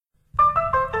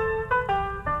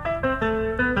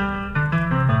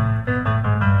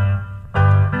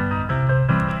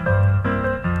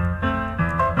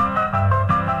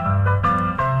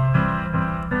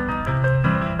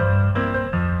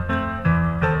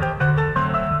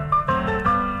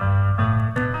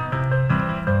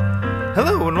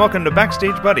Hello and welcome to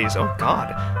Backstage Buddies. Oh,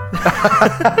 God.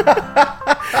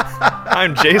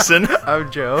 I'm Jason. I'm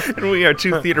Joe. And we are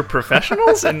two theater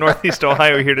professionals in Northeast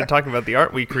Ohio here to talk about the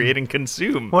art we create and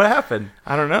consume. What happened?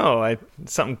 I don't know.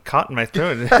 Something caught in my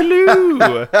throat.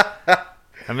 Hello.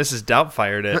 And Mrs.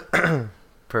 Doubtfired it.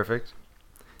 Perfect.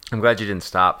 I'm glad you didn't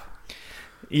stop.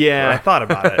 Yeah, I thought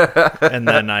about it. And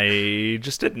then I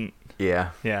just didn't. Yeah.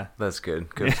 Yeah. That's good.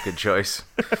 Good choice.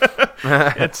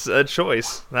 It's a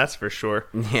choice, that's for sure.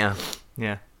 Yeah.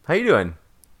 Yeah. How you doing?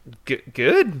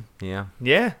 Good. Yeah.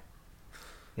 Yeah.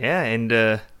 Yeah, and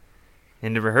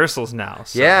into rehearsals now.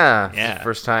 So, Yeah. Yeah. It's the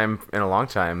first time in a long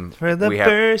time. For the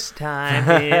first time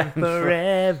in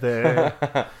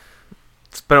forever.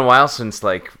 It's been a while since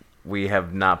we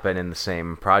have not been in the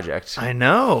same project. I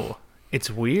know. It's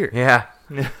weird. Yeah.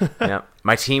 Yeah.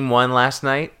 My team won last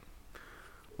night,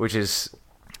 which is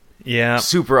Yeah.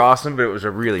 super awesome, but it was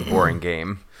a really boring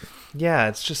game. Yeah,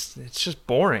 it's just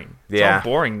boring. It's Yeah. all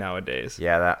boring nowadays.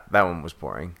 Yeah, that one was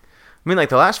boring. I mean,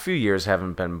 the last few years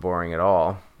haven't been boring at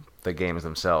all, the games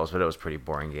themselves, but it was a pretty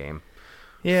boring game.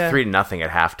 Yeah. 3-0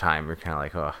 at halftime. You're kind of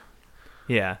like, oh,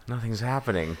 Yeah. nothing's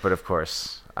happening. But of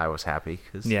course, I was happy.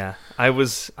 Yeah. I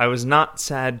was not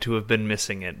sad to have been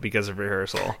missing it because of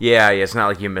rehearsal. Yeah, it's not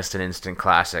like you missed an instant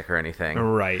classic or anything.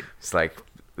 Right. It's like,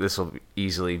 this will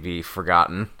easily be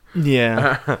forgotten.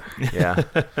 Yeah. Yeah.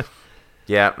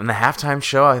 Yeah, and the halftime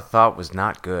show I thought was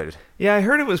not good. Yeah, I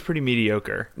heard it was pretty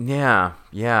mediocre. Yeah.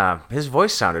 His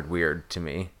voice sounded weird to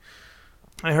me.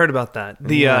 I heard about that.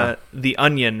 The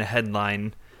Onion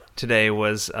headline today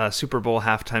was Super Bowl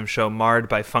halftime show marred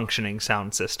by functioning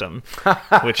sound system,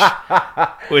 which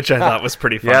I thought was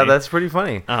pretty funny. Yeah, that's pretty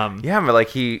funny. Yeah, but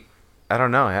I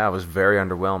don't know. Yeah, I was very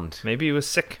underwhelmed. maybe he was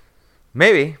sick.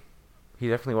 Maybe. He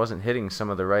definitely wasn't hitting some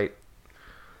of the right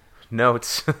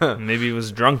notes. Maybe he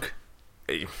was drunk.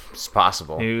 It's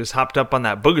possible. He was hopped up on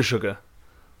that booger sugar.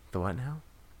 The what now?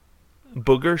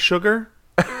 Booger sugar?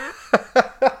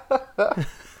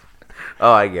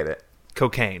 Oh, I get it.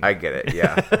 Cocaine. I get it.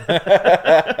 Yeah.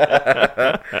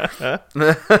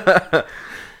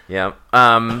 Yeah.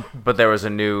 But there was a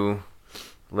new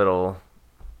little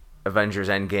Avengers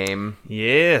Endgame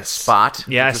spot.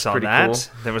 Yeah, I which was saw pretty that. cool.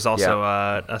 There was also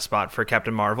a spot for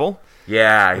Captain Marvel,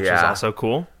 Yeah, which yeah. was also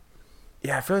cool.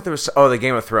 Yeah, I feel like there was... Oh, the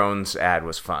Game of Thrones ad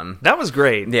was fun. That was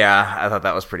great. Yeah, I thought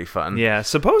that was pretty fun. Yeah,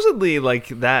 supposedly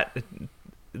that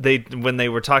when they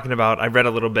were talking about, I read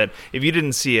a little bit. If you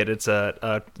didn't see it, it's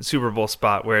a Super Bowl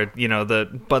spot where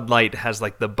the Bud Light has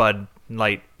the Bud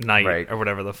Light night Right. or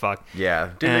whatever the fuck.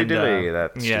 Yeah. And, Dilly,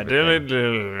 that yeah, stupid thing.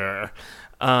 dilly.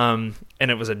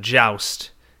 And it was a joust,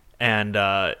 and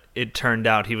it turned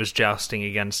out he was jousting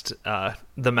against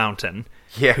the Mountain,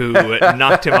 Yeah. who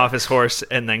knocked him off his horse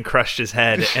and then crushed his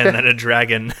head, and then a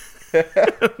dragon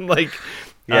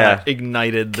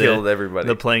ignited Killed everybody.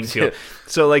 the playing field.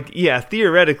 So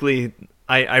theoretically,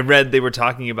 I read they were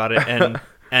talking about it,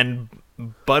 and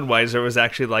Budweiser was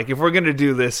actually like, if we're gonna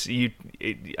do this,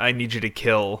 I need you to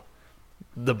kill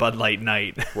the Bud Light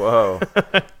Knight. Whoa.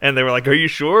 And they were like, are you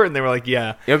sure? And they were like,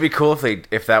 yeah. It would be cool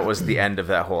if that was the end of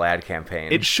that whole ad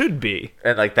campaign. It should be.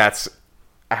 And that's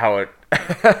how it...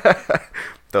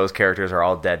 Those characters are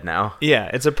all dead now. Yeah,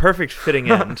 it's a perfect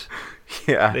fitting end.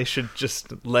 Yeah. They should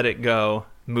just let it go,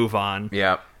 move on.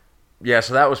 Yeah. Yeah,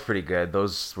 so that was pretty good.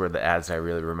 Those were the ads I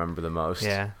really remember the most.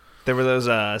 Yeah. There were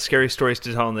those scary stories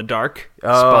to tell in the dark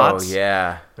Oh, spots.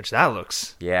 yeah. Which that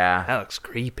looks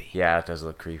creepy. Yeah, it does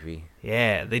look creepy.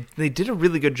 Yeah, they did a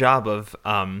really good job of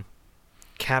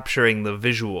capturing the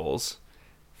visuals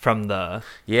from the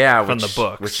the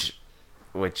books.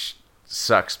 Which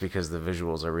sucks because the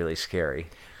visuals are really scary.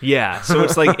 Yeah, so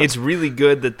it's it's really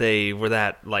good that they were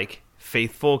that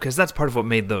faithful, because that's part of what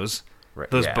made those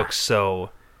yeah. books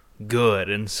so good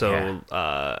and so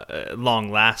long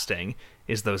lasting,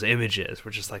 is those images. We're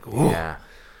just ooh. Yeah.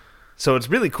 So it's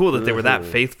really cool that they were that Ooh.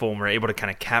 faithful and were able to kind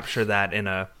of capture that in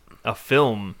a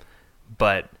film,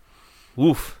 but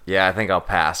oof. Yeah, I think I'll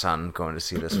pass on going to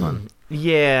see this one.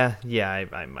 Yeah,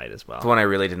 I might as well. The one I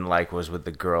really didn't like was with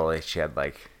the girl. She had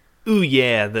Ooh,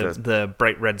 yeah, the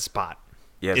bright red spot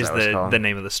yeah, is that was called? the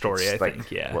name of the story, It's I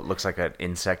think, yeah. what looks like an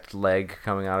insect leg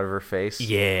coming out of her face.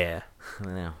 Yeah, I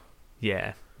don't know.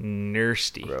 yeah,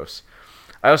 nasty. Gross.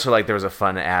 I also there was a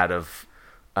fun ad of,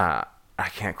 I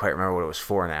can't quite remember what it was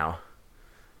for now.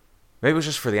 Maybe it was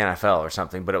just for the NFL or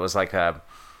something, but it was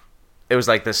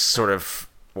this sort of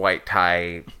white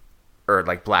tie or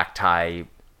black tie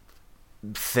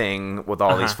thing with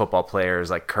all these football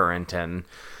players, current and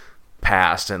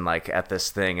past, and at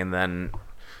this thing, and then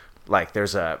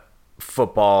there's a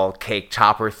football cake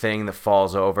topper thing that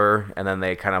falls over, and then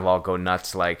they kind of all go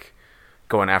nuts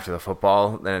going after the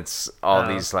football, and it's all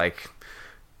these like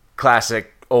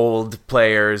classic old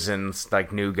players and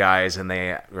like new guys, and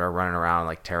they are running around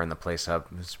like tearing the place up.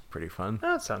 It's pretty fun.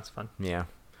 Oh, that sounds fun. Yeah.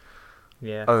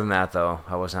 Yeah. Other than that, though,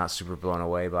 I was not super blown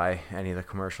away by any of the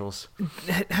commercials.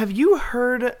 Have you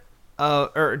heard,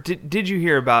 or did you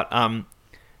hear about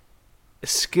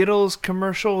Skittles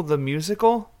commercial, the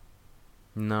musical?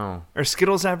 No. Or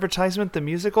Skittles advertisement, the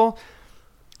musical?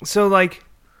 So, like,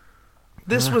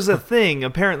 this was a thing,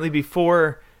 apparently,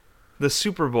 before the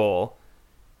Super Bowl.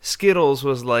 Skittles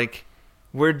was like,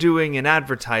 we're doing an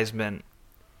advertisement,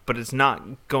 but it's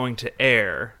not going to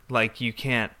air. Like, you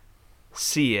can't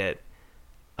see it.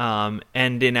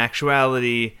 And in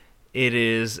actuality, it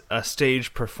is a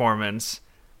stage performance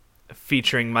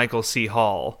featuring Michael C.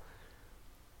 Hall.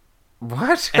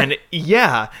 What? And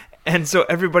yeah, and so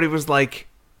everybody was like,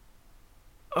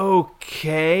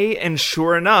 okay. And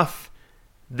sure enough,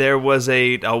 there was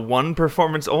a one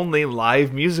performance only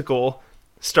live musical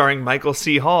starring Michael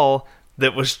C. Hall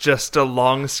that was just a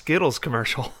long Skittles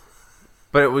commercial.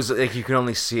 But it was like you could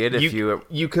only see it if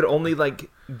you could only like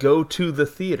go to the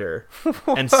theater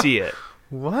and see it.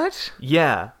 What?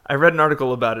 Yeah, I read an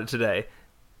article about it today.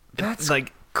 That's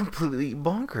like completely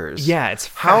bonkers. Yeah, it's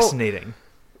fascinating.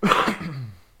 I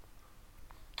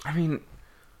mean,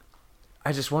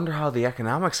 I just wonder how the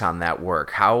economics on that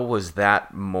work. How was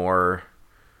that more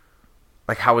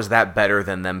like how was that better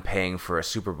than them paying for a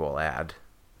Super Bowl ad?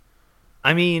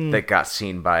 I mean, that got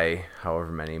seen by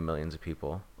however many millions of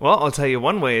people. Well, I'll tell you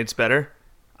one way it's better.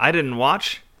 I didn't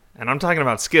watch, and I'm talking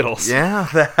about Skittles. Yeah,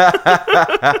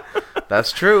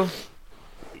 that's true.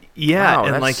 Yeah, wow,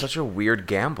 and that's like such a weird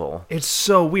gamble. It's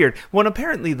so weird. Well,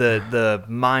 apparently the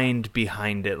mind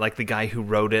behind it, like the guy who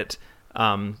wrote it,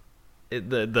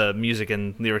 the music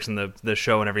and lyrics and the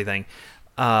show and everything,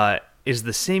 is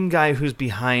the same guy who's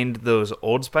behind those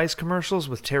Old Spice commercials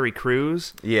with Terry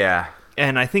Crews. Yeah.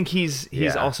 And I think he's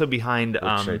also behind which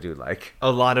I do like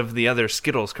a lot of the other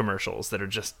Skittles commercials that are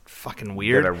just fucking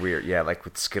weird. That are weird, yeah, like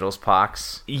with Skittles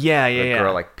pox. Yeah. The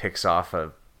girl like picks off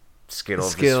a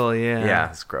Skittle. Yeah,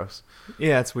 it's gross.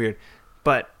 Yeah, it's weird,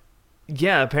 but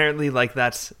yeah, apparently like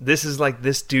this is like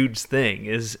this dude's thing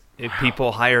is if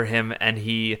people hire him and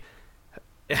he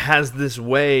has this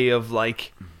way of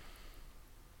like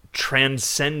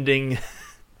transcending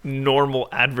normal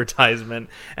advertisement,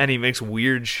 and he makes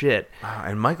weird shit.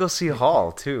 And Michael C.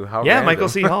 Hall too. How yeah, random. Michael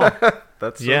C. Hall.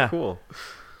 That's so cool.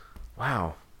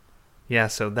 Wow. Yeah,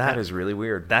 so that is really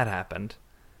weird. That happened.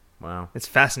 Wow. It's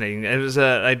fascinating. It was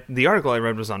the article I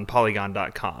read was on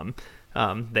Polygon.com.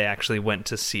 They actually went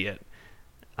to see it.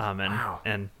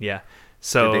 And yeah.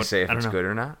 So did they say if it's good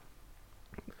or not?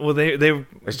 Well, they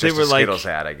it's just were a like Skittles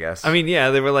ad, I guess. I mean, yeah,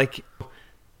 they were like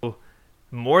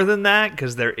more than that,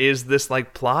 because there is this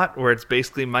like plot where it's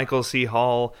basically Michael C.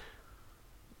 Hall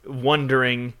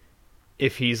wondering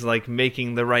if he's like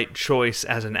making the right choice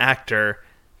as an actor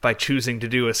by choosing to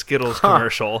do a Skittles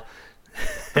commercial.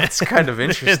 That's kind of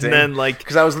interesting. And then like,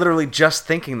 because I was literally just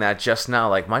thinking that just now,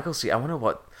 like Michael C. I wonder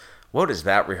what is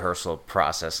that rehearsal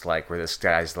process like, where this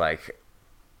guy's like,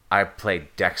 I played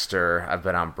Dexter, I've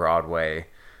been on Broadway,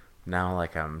 now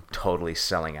like I'm totally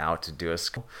selling out to do a.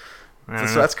 So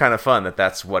that's kind of fun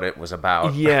that's what it was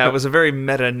about. Yeah, it was a very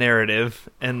meta narrative,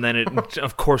 and then it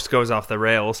of course goes off the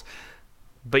rails.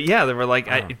 But yeah, they were like,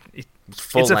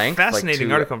 full it's length, a fascinating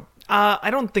like article. I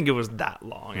don't think it was that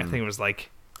long. I think it was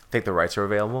like. Think the rights are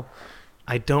available?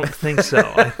 I don't think so.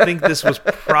 I think this was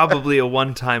probably a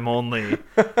one-time only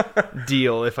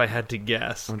deal, if I had to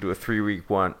guess. I'll do a 3-week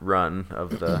run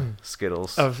of the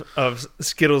Skittles. Of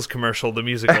Skittles commercial, the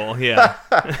musical, yeah.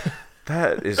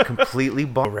 That is completely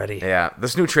already. Yeah,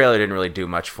 this new trailer didn't really do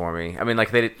much for me. I mean,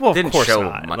 like they didn't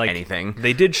show anything.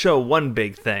 They did show one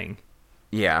big thing.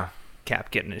 Yeah, Cap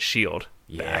getting his shield.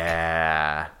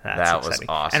 Yeah, that was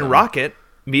awesome. And Rocket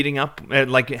meeting up,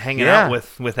 like hanging out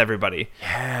with everybody.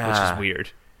 Yeah, which is weird.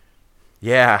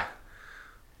 Yeah,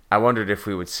 I wondered if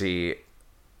we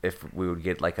would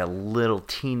get like a little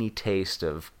teeny taste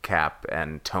of Cap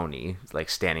and Tony like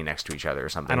standing next to each other or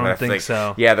something. I don't think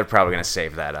so. Yeah, they're probably going to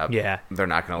save that up. Yeah. They're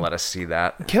not going to let us see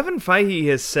that. Kevin Feige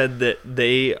has said that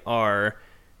they are,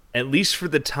 at least for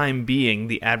the time being,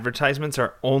 the advertisements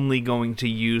are only going to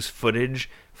use footage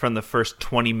from the first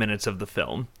 20 minutes of the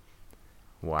film.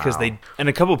 Wow. Because and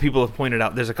a couple of people have pointed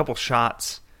out there's a couple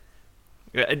shots.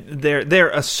 They're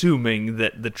assuming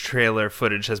that the trailer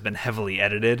footage has been heavily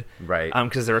edited, right?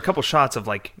 Because there are a couple shots of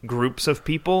like groups of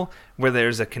people where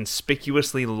there's a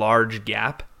conspicuously large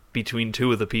gap between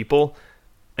two of the people,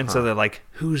 and so they're like,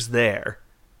 "Who's there?"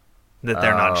 That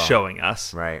they're not showing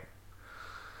us, right?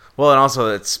 Well, and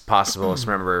also it's possible. Just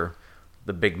remember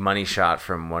the big money shot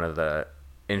from one of the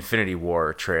Infinity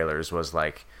War trailers was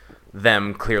like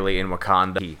them clearly in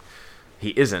Wakanda. He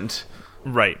isn't.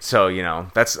 Right. So, you know,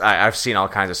 I've seen all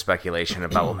kinds of speculation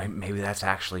about, well, maybe that's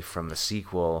actually from the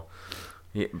sequel.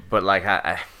 Yeah, but, like,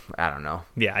 I don't know.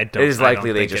 Yeah, I don't. It is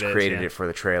likely I don't they think just is, created yeah. it for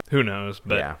the trailer. Who knows?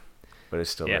 But yeah, but it's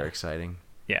still Yeah. very exciting.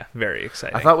 yeah, very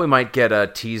exciting. I thought we might get a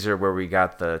teaser where we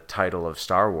got the title of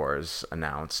Star Wars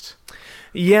announced.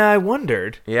 Yeah, I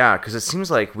wondered. Yeah, because it seems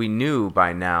like we knew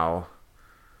by now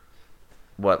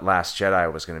what Last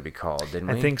Jedi was going to be called, didn't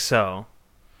we? I think so.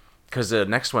 Because the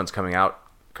next one's comes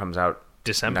out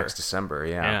December. next December.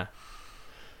 Yeah.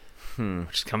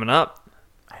 Which is coming up.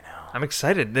 I know. I'm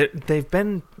excited. They've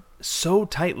been so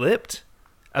tight-lipped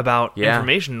about Yeah.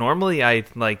 information. Normally, I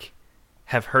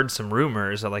have heard some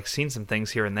rumors or seen some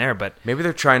things here and there, but Maybe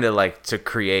they're trying to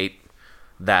create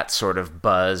that sort of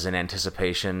buzz and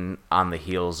anticipation on the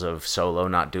heels of Solo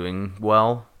not doing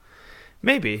well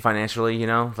maybe. financially, you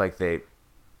know? Like I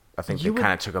think You they would-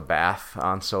 kind of took a bath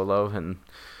on Solo, and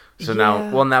so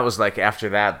Yeah. and that was like after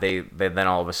that they then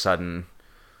all of a sudden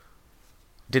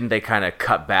didn't they kind of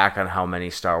cut back on how many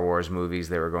Star Wars movies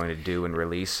they were going to do and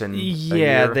release in a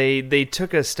Yeah, year? they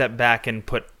took a step back and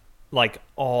put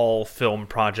all film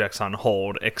projects on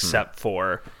hold except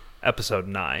for Episode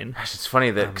 9. Gosh, it's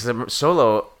funny that because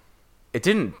Solo, it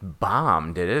didn't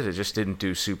bomb, did it? It just didn't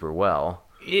do super well.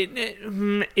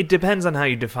 It depends on how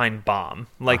you define bomb.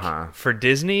 Uh-huh. For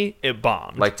Disney, it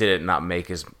bombed. Like, did it not make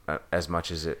as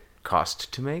much as it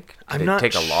cost to make? Did I'm they not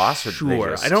take a loss? Or did they sure.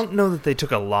 just... I don't know that they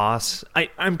took a loss.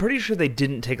 I'm pretty sure they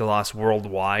didn't take a loss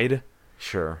worldwide.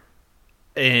 Sure.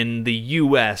 In the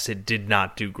U.S., it did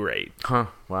not do great. Huh.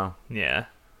 Wow. Yeah.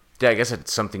 Yeah, I guess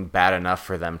it's something bad enough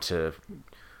for them to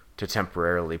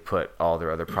temporarily put all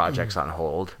their other projects on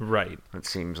hold. Right. It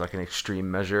seems like an extreme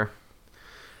measure.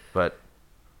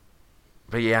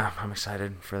 But yeah, I'm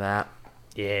excited for that.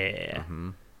 Yeah.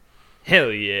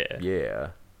 Hell yeah. Yeah.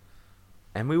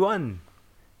 And we won.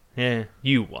 Yeah.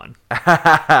 You won.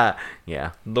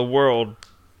 Yeah. The world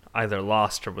either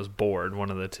lost or was bored, one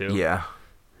of the two. Yeah.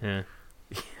 Yeah.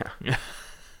 Yeah.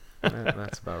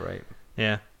 That's about right.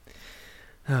 Yeah.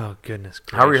 Oh, goodness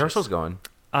gracious. How are rehearsals going?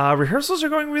 Rehearsals are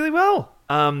going really well.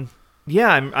 Yeah,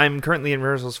 I'm currently in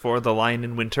rehearsals for The Lion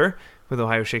in Winter with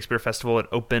Ohio Shakespeare Festival. It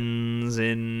opens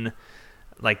in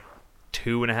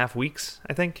 2.5 weeks,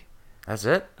 I think. That's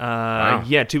it? Wow.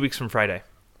 Yeah, 2 weeks from Friday.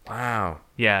 Wow.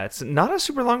 Yeah, it's not a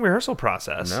super long rehearsal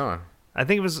process. No. I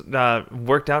think it was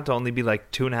worked out to only be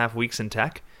 2.5 weeks in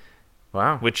tech,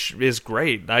 Wow. which is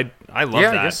great. I love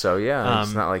yeah, that. I guess so, yeah. It's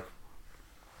Um, not like,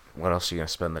 what else are you going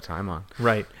to spend the time on?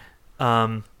 Right.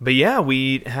 But yeah,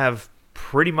 we have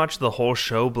pretty much the whole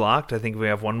show blocked. I think we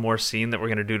have one more scene that we're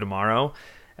going to do tomorrow.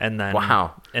 And then,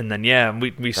 Wow. And then, yeah, we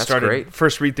That's started, great.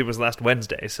 first read through was last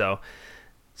Wednesday. So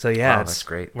yeah, Wow, that's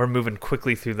great. We're moving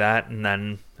quickly through that, and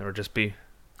then it'll just be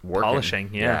Working. polishing.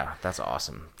 Yeah. That's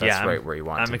awesome. That's I'm- right where you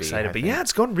want I'm to be. excited. I But think. yeah,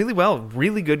 it's going really well.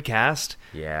 Really good cast.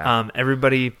 Yeah.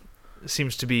 Everybody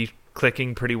seems to be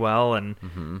clicking pretty well and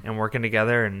working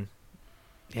together. And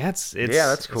yeah, it's Yeah,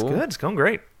 that's cool. It's good. It's going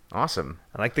great. Awesome.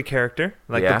 I like the character.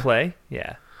 I like Yeah? the play.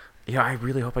 Yeah. Yeah, I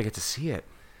really hope I get to see it.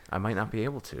 I might not be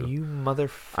able to. You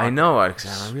motherfucker. I know. I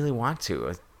really want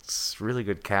to. It's really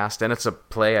good cast, and it's a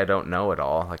play I don't know at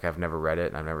all. Like, I've never read it,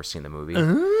 and I've never seen the movie.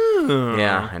 Ooh.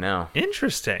 Yeah, I know.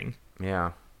 Interesting.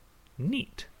 Yeah.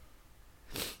 Neat.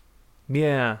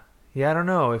 Yeah. Yeah, I don't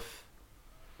know if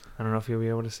you'll be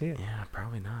able to see it. Yeah,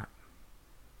 probably not.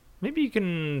 Maybe you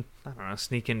can, I don't know,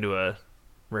 sneak into a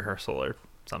rehearsal or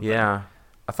something. Yeah.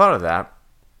 I thought of that.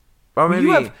 Or Well,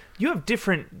 maybe you have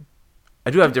different. I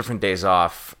do have different days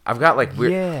off. I've got like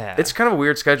weird. Yeah. It's kind of a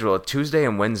weird schedule. Tuesday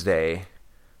and Wednesday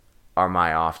are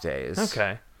my off days.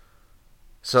 Okay.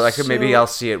 So maybe So- I'll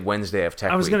see it Wednesday of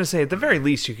Tech I was Week. going to say, at the very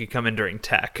least, you could come in during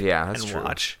tech. Yeah, that's and true.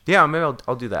 watch. Yeah, maybe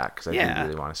I'll do that because I Yeah. do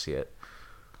really want to see it.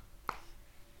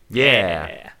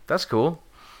 Yeah. That's cool.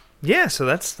 Yeah, so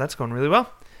that's going really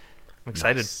well. I'm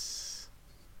excited.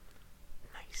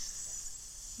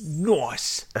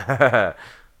 Nice.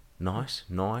 Nice,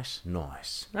 nice,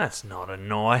 nice. That's not a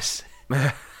nice.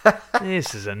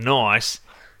 This is a nice.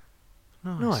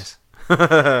 Nice.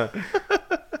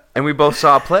 And we both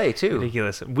saw a play too.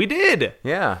 Ridiculous. We did.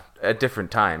 Yeah, at different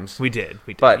times. We did.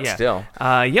 But yeah. still.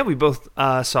 Yeah, we both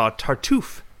saw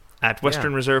Tartuffe at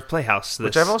Western Yeah. Reserve Playhouse.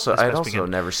 Which I'd this also past weekend.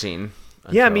 never seen.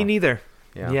 Yeah, until- me neither.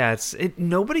 Yeah.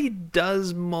 Nobody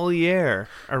does Moliere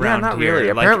around Yeah, not here. really.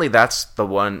 Like, Apparently, that's the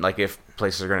one. Like, if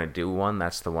places are going to do one,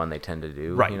 that's the one they tend to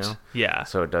do. right. You know? Yeah.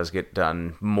 So it does get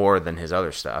done more than his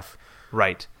other stuff.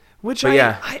 Right. Which But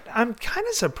yeah. I'm kind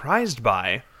of surprised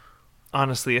by,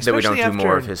 honestly. That we Especially don't do after,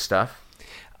 more of his stuff.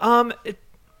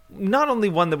 Not only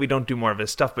one that we don't do more of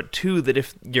his stuff, but two that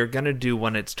if you're gonna do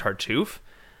one, it's Tartuffe.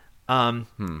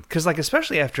 Because like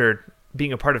especially after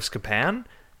being a part of Scapan,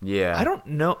 Yeah. I don't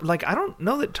know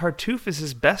that Tartuffe is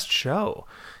his best show.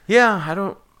 Yeah, I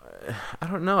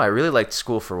don't know. I really liked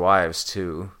School for Wives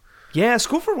too. Yeah,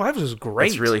 School for Wives was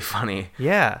great. It's really funny.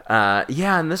 Yeah.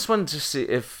 Yeah, and this one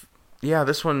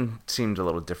this one seemed a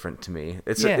little different to me.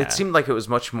 Yeah. It seemed like it was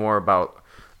much more about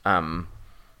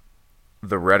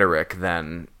the rhetoric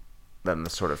than the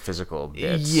sort of physical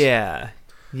bits. Yeah.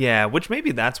 Yeah, which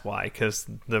maybe that's why, because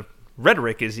the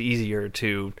rhetoric is easier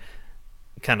to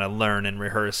kind of learn and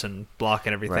rehearse and block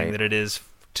and everything Right. than it is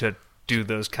to do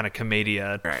those kind of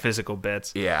commedia Right. physical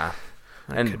bits. Yeah.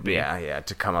 That could be. Yeah,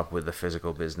 to come up with the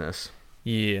physical business.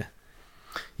 Yeah.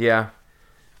 Yeah.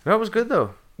 No, it was good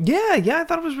though. Yeah, I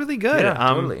thought it was really good. Yeah,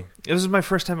 totally. This was my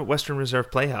first time at Western Reserve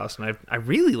Playhouse, and I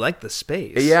really liked the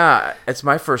space. Yeah, it's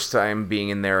my first time being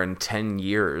in there in 10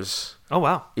 years. Oh,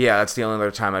 wow. Yeah, that's the only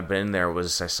other time I've been in there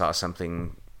was I saw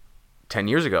something 10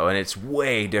 years ago, and it's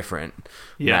way different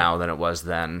now than it was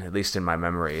then, at least in my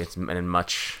memory. It's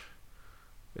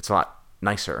a lot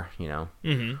nicer, you know.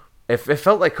 Mm-hmm. It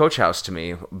felt like Coach House to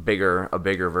me, a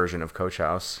bigger version of Coach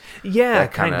House. Yeah,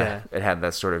 That kind of. It had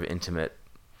that sort of intimate.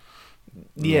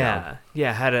 Yeah,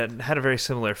 had a very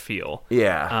similar feel.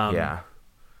 Yeah, yeah.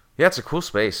 It's a cool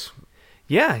space.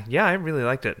 Yeah, I really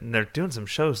liked it. And they're doing some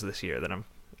shows this year that I'm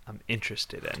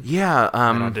interested in. Yeah,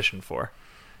 An audition for.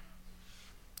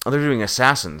 they're doing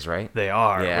Assassins, right? They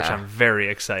are, Yeah. which I'm very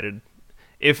excited.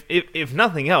 If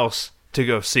nothing else, to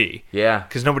go see. Yeah.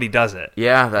 Because nobody does it.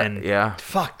 Yeah,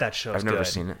 Fuck, that show's I've never good.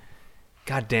 seen it.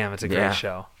 God damn, it's a great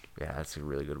show. Yeah, that's a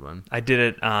really good one. I did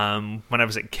it when I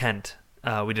was at Kent.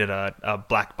 We did a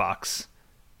black box,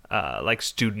 like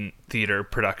student theater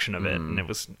production of it, and it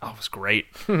was great.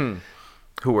 Who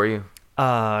were you?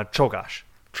 Cholgosh.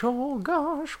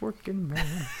 Cholgosh, working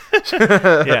man.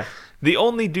 Yeah, the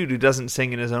only dude who doesn't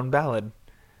sing in his own ballad.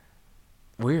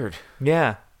 Weird.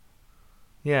 Yeah.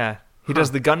 He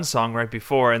does the gun song right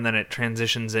before, and then it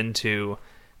transitions into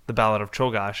the Ballad of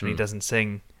Cholgosh, and he doesn't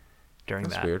sing during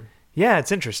That's that. weird. Yeah,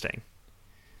 it's interesting.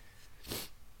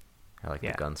 I like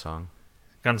Yeah. the gun song.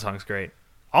 Gun song's great.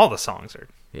 All the songs are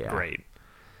Yeah. great.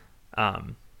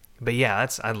 But yeah,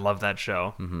 I love that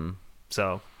show. Mm-hmm.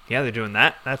 So yeah, they're doing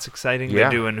that. That's exciting. Yeah.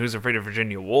 They're doing Who's Afraid of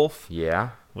Virginia Woolf, Yeah.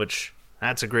 which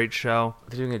that's a great show.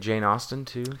 They're doing a Jane Austen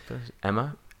too.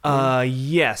 Emma.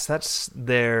 Yes, that's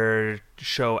their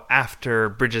show after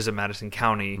Bridges of Madison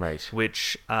County, Right.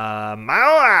 which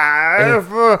my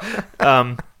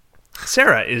wife,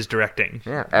 Sarah is directing.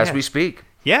 Yeah. As we speak.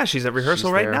 Yeah, she's at rehearsal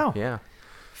She's right there. now. Yeah.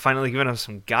 Finally giving us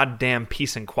some goddamn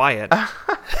peace and quiet.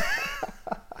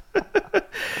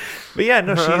 But yeah,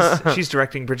 no, she's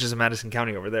directing Bridges of Madison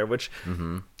County over there, which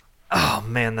oh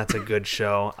man, that's a good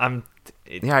show.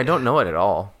 Yeah, I don't know it at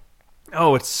all.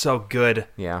 Oh, it's so good.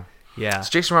 Yeah. Yeah. It's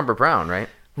Jason Robert Brown, right?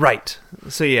 Right.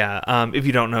 So yeah, if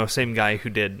you don't know, same guy who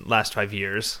did Last 5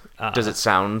 Years. Does it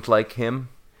sound like him?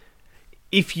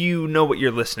 If you know what you're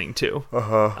listening to.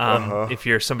 If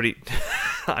you're somebody...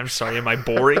 I'm sorry, am I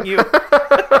boring you?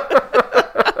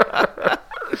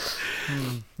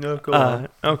 No, go on.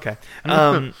 Okay.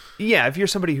 Yeah, if you're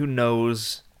somebody who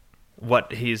knows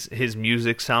what his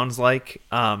music sounds like,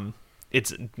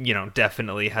 it's,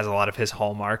 definitely has a lot of his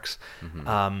hallmarks.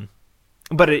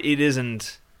 But it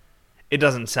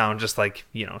doesn't sound just like,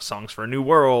 Songs for a New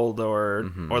World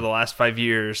or The Last 5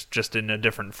 Years, just in a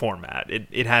different format.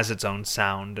 It has its own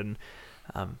sound, and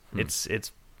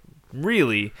it's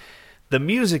really, the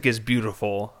music is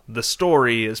beautiful, the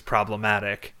story is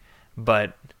problematic,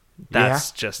 but that's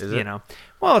just, Is it?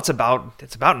 well, it's about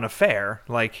an affair.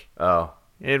 Like, Oh.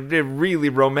 it really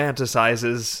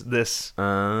romanticizes this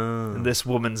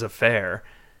woman's affair.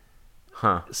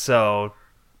 Huh. So,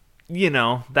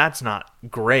 that's not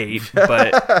great,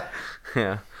 but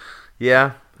Yeah.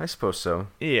 Yeah, I suppose so.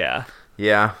 yeah.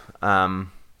 Yeah.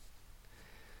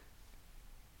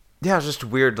 Yeah, it's just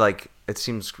weird, like it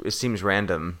seems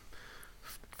random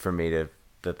for me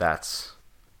that's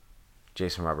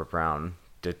Jason Robert Brown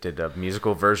did a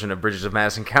musical version of Bridges of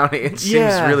Madison County. It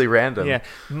seems really random. Yeah.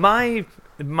 My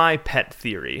pet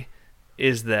theory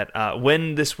is that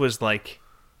when this was like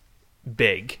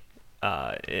big,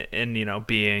 and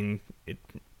being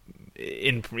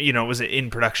in it was in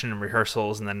production and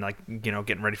rehearsals, and then like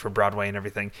getting ready for Broadway and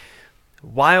everything.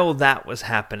 While that was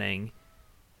happening,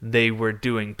 they were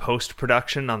doing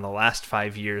post-production on The Last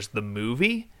 5 Years, the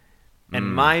movie.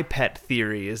 And my pet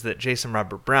theory is that Jason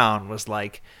Robert Brown was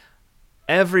like,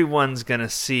 everyone's gonna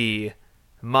see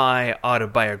my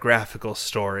autobiographical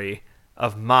story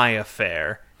of my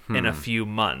affair in a few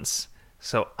months.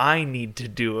 So I need to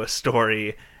do a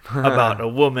story about a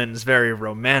woman's very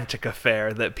romantic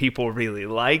affair that people really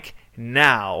like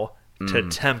now to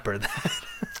temper that.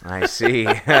 I see.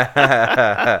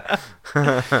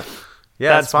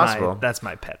 Yeah, that's possible. That's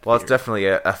my pet Well, it's theory. definitely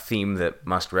a theme that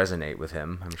must resonate with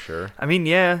him, I'm sure. I mean,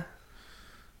 yeah.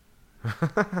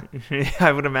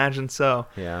 I would imagine so.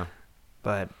 Yeah.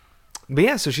 But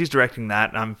yeah, so she's directing that,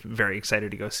 and I'm very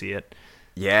excited to go see it.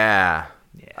 Yeah.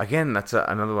 Yeah. Again, that's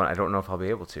another one I don't know if I'll be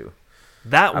able to.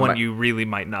 That I one might- you really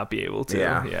might not be able to.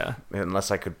 Yeah.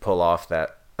 Unless I could pull off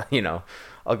that,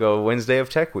 I'll go Wednesday of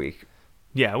Tech Week.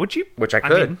 Yeah, which I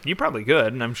could. mean, you probably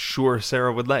could, and I'm sure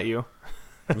Sarah would let you.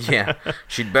 Yeah.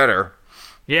 She'd better.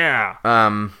 Yeah.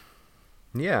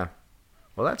 Yeah.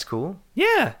 Well, that's cool.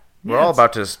 Yeah. We're all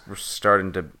about to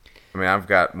starting to. I mean, I've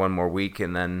got one more week,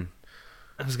 and then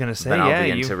I was gonna say, I'll yeah.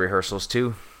 be into rehearsals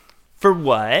too For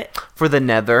what? for the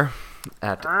Nether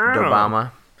at Oh.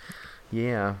 Dobama.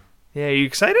 Yeah, Yeah, are you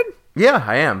excited? yeah,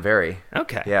 I am very.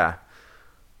 Okay. Yeah,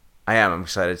 I am. I'm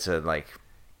excited to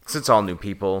since it's all new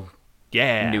people,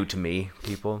 Yeah. new to me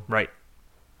people, Right.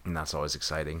 and that's always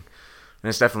exciting. And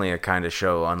it's definitely a kind of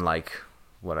show unlike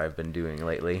what I've been doing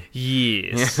lately.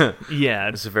 Yes. Yeah. Yeah.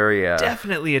 It's a very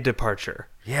Definitely a departure.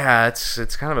 yeah,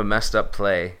 it's kind of a messed up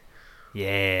play,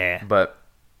 Yeah. but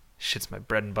Shit's my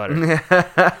bread and butter.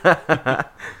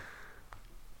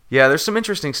 yeah, there's some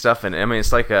interesting stuff in it. I mean,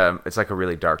 it's like a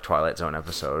really dark Twilight Zone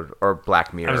episode, or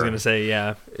Black Mirror. I was gonna say,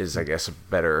 yeah. is I guess a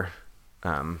better,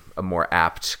 a more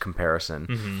apt comparison.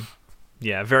 Mm-hmm.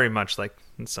 Yeah, very much like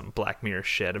some Black Mirror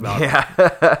shit about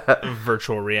Yeah,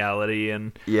 virtual reality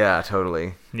and yeah,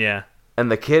 totally. yeah.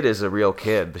 And the kid is a real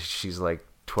kid. She's like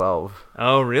 12.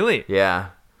 Oh, really? Yeah,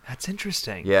 That's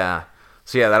interesting. yeah.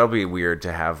 So yeah, that'll be weird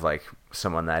to have like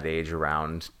someone that age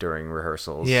around during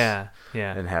rehearsals. Yeah.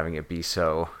 Yeah. and having it be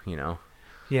so,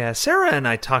 Yeah, Sarah and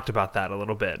I talked about that a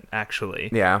little bit, actually.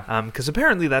 Yeah. Because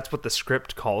apparently that's what the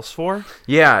script calls for.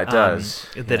 Yeah, it does.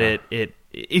 That Yeah. it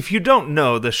if you don't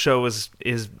know, the show is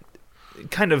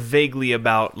kind of vaguely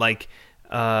about like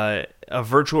a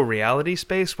virtual reality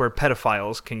space where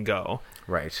pedophiles can go,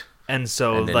 Right. and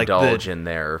so And like indulge in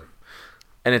their,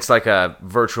 and it's like a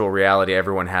virtual reality.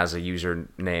 Everyone has a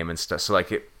username and stuff. So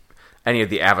like any of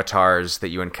the avatars that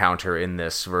you encounter in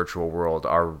this virtual world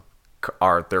are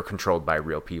they're controlled by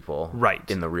real people, Right.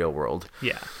 in the real world.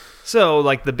 Yeah. So,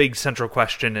 like, the big central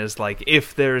question is, like,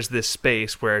 if there's this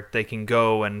space where they can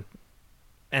go and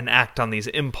act on these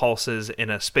impulses in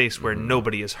a space where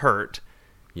nobody is hurt,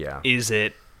 Yeah. is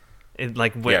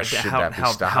like, where, should how that be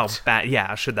how stopped? bad?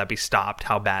 Yeah, should that be stopped?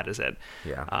 How bad is it?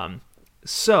 Yeah.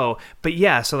 So, but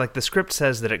yeah, so like the script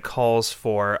says that it calls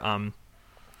for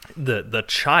the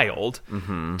child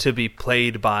Mm-hmm. to be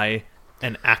played by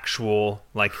an actual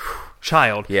like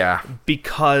child. Yeah.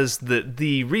 Because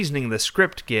the reasoning the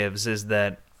script gives is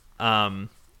that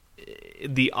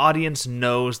the audience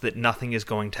knows that nothing is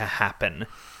going to happen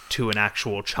to an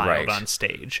actual child Right. on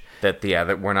stage. that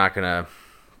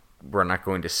we're not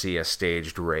going to see a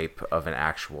staged rape of an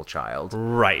actual child.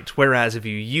 Right. Whereas if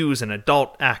you use an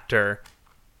adult actor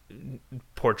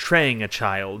portraying a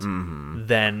child,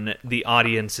 then the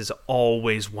audience is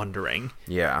always wondering.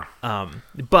 Yeah.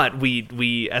 But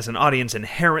we as an audience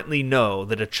inherently know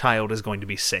that a child is going to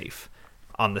be safe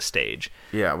on the stage.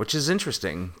 Yeah, which is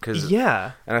interesting because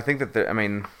Yeah. and I think that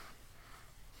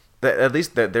at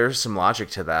least that there's some logic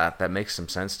to that makes some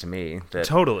sense to me. That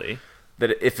Totally.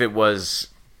 that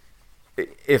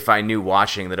if I knew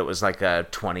watching that it was like a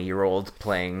 20-year-old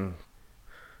playing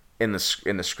in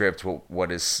the script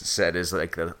what is said is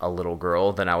like a little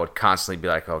girl, then I would constantly be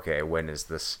like, okay, when is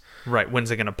this? Right. When's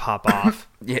it going to pop off?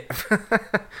 Yeah.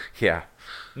 Yeah.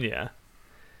 Yeah.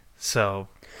 So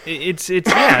it's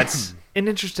an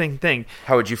interesting thing.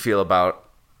 How would you feel about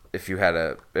if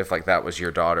like that was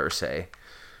your daughter, say,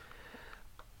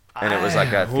 and it was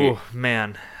like a Oh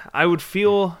man, I would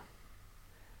feel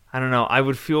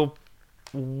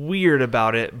weird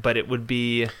about it, but it would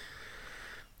be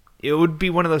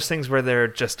one of those things where there are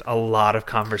just a lot of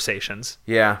conversations.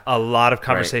 yeah, A lot of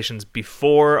conversations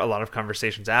before, a lot of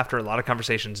conversations after, a lot of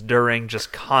conversations during,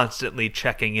 just constantly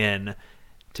checking in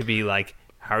to be like,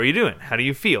 how are you doing? How do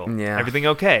you feel? Yeah. Everything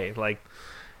okay? Like,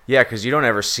 yeah, because you don't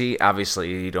ever see, obviously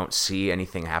you don't see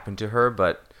anything happen to her,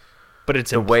 but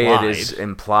it's the implied. way it is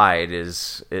implied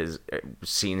is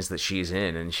scenes that she's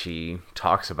in, and she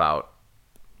talks about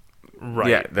right.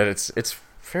 yeah, that it's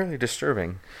fairly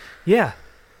disturbing. Yeah.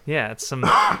 Yeah, it's some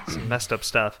messed up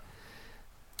stuff.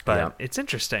 But Yeah. it's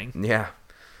interesting. Yeah,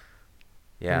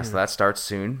 yeah. So that starts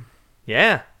soon.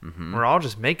 Yeah. We're all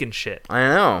just making shit. I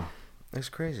know, it's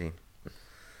crazy.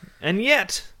 And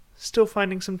yet, still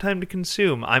finding some time to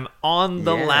consume. I'm on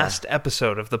the Yeah. last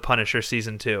episode of The Punisher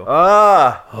season 2.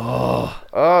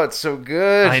 Oh, it's so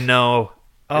good. I know.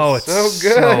 Oh, it's so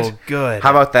so good. good. How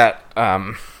about that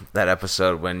that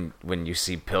episode when you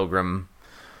see Pilgrim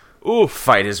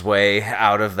fight his way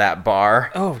out of that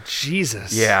bar? Oh,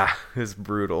 Jesus. Yeah, it's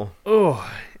brutal. Oh,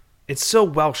 it's so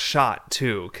well shot,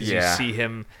 too, because Yeah. you see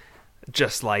him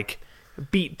just, like,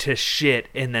 beat to shit,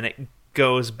 and then it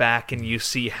goes back and you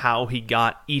see how he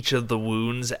got each of the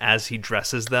wounds as he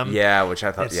dresses them. Yeah, which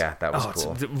I thought, It's- that was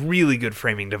cool. It's a really good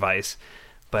framing device.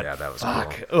 But Yeah, that was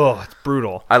fuck. cool. Oh, it's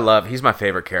brutal. He's my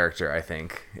favorite character, I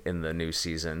think, in the new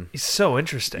season. He's so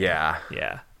interesting. Yeah.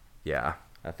 Yeah. Yeah,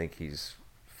 I think he's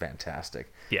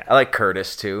fantastic. Yeah. I like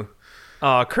Curtis, too.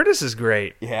 Curtis is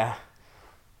great. Yeah.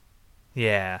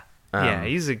 Yeah. Yeah,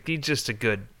 he's just a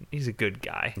good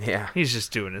guy. Yeah. He's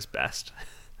just doing his best.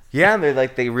 Yeah, and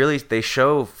they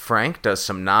show Frank does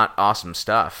some not awesome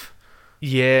stuff.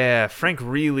 Yeah, Frank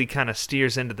really kind of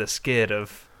steers into the skid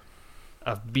of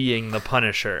being the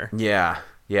Punisher. Yeah.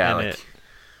 Yeah, And like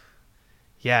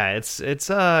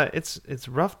it's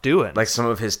rough doing. like some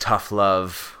of his tough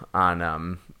love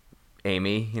on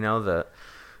Amy,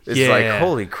 it's Yeah. like,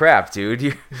 holy crap,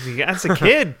 dude. That's a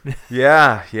kid.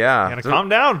 Yeah. Gotta calm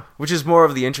down. Which is more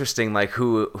of the interesting, like,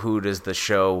 who does the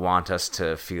show want us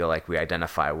to feel like we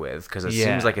identify with? Because it Yeah.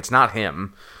 seems like it's not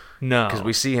him. No. Because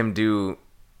we see him do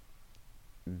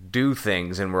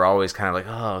things, and we're always kind of like,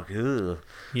 oh, ugh.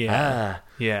 Yeah. Ah.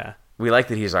 Yeah. We like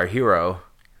that he's our hero,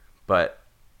 but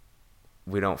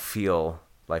we don't feel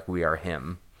like we are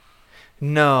him.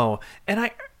 No.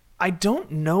 And I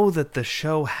don't know that the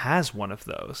show has one of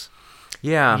those.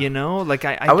 Yeah. You know? Like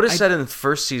I would have said in the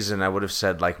first season, I would have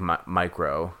said, like,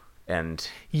 Micro.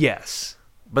 Yes.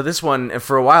 But this one, and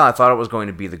for a while, I thought it was going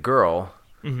to be the girl.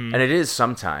 Mm-hmm. And it is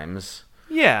sometimes.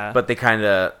 Yeah. But they kind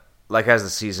of, like, as the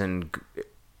season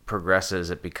progresses,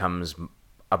 it becomes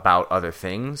about other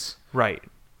things. right.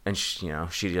 And, she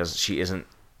isn't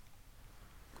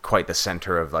quite the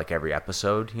center of, like, every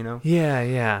episode, Yeah,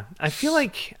 yeah. I feel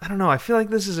like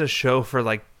this is a show for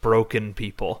like broken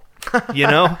people. You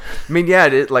know? I mean,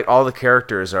 yeah, like, all the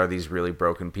characters are these really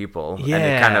broken people.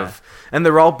 Yeah. And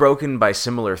they're all broken by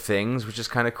similar things, which is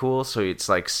kind of cool. So it's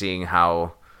like seeing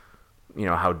how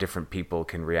different people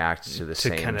can react to the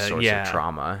same sorts of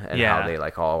trauma, and how they,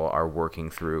 like, all are working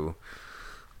through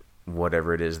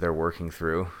whatever it is they're working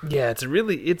through. Yeah, it's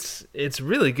really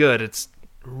good. It's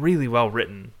really well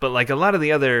written. But like a lot of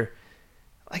the other,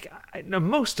 like I know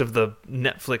most of the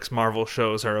Netflix Marvel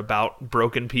shows are about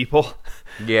broken people.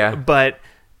 Yeah. But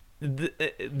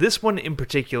this one in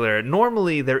particular,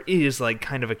 normally there is like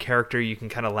kind of a character you can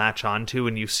kind of latch onto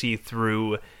and you see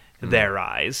through their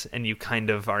eyes, and you kind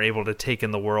of are able to take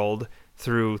in the world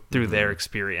through their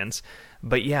experience.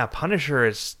 But yeah, Punisher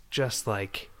is just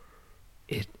like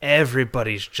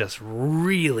everybody's just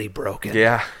really broken.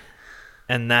 Yeah.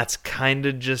 And that's kind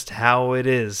of just how it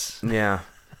is. Yeah.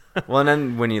 Well, and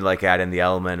then when you, like, add in the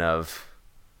element of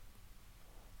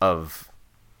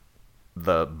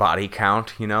the body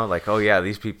count, like, oh yeah,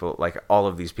 these people, like, all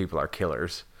of these people are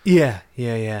killers. Yeah,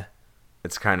 yeah, yeah.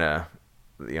 It's kind of,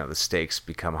 the stakes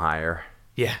become higher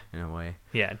Yeah. in a way.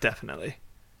 Yeah, definitely.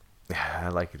 Yeah, I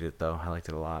liked it, though. I liked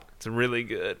it a lot. It's really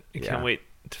good. I Yeah. can't wait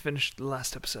to finish the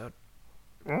last episode.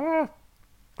 Oh,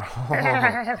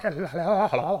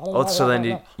 so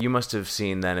then you must have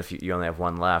seen, then, if you only have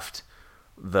one left,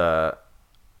 the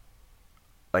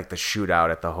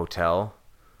shootout at the hotel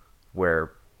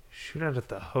where, Shootout at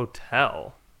the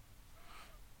hotel.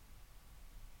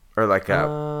 or like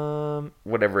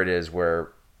whatever it is,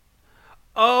 where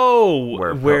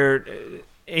where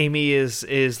Amy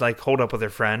is like holed up with her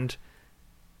friend,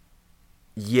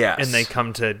 yes, and they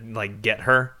come to like get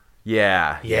her.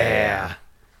 yeah.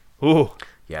 Ooh.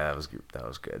 Yeah, that was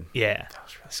good. Yeah.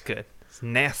 That's good. It's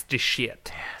nasty shit.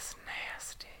 That's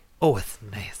nasty. Oh, it's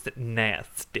nasty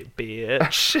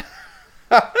bitch.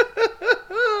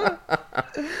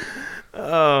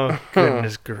 Oh,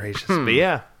 goodness gracious. But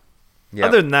yeah. Yep.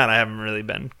 Other than that, I haven't really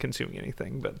been consuming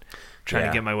anything, but trying Yeah.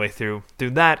 to get my way through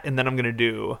that, and then I'm going to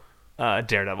do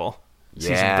Daredevil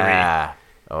season 3. Yeah.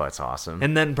 Oh, that's awesome.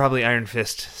 And then probably Iron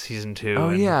Fist season 2. Oh,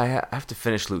 and yeah, I have to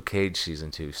finish Luke Cage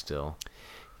season 2 still.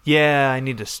 Yeah, I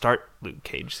need to start Luke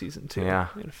Cage season 2. Yeah.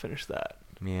 I'm going to finish that.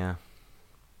 Yeah.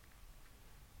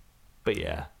 But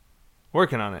yeah,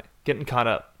 working on it. Getting caught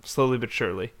up, slowly but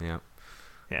surely. Yeah.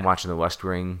 Yeah. I'm watching The West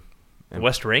Wing.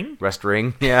 West Ring? West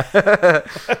Ring, yeah.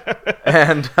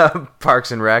 And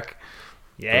Parks and Rec.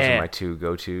 Yeah. Those are my two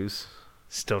go-tos.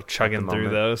 Still chugging through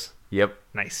moment. those. Yep.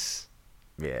 Nice.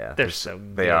 Yeah. They're so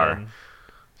good. They are.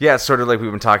 Yeah, it's sort of like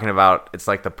we've been talking about. It's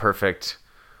like the perfect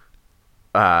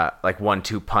like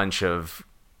 1-2 punch of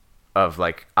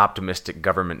like optimistic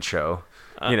government show.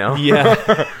 You know? Yeah.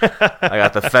 I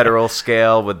got the federal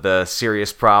scale with the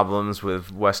serious problems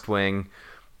with West Wing,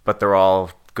 but they're all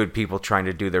good people trying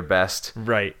to do their best.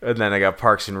 Right. And then I got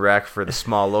Parks and Rec for the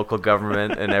small local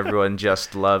government, and everyone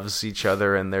just loves each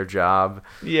other and their job.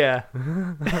 Yeah.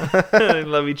 They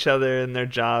love each other and their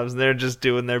jobs. They're just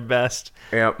doing their best.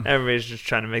 Yep. Everybody's just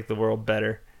trying to make the world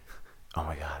better. Oh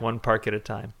my God. One park at a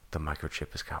time. The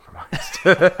microchip is compromised.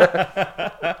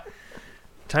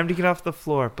 Time to get off the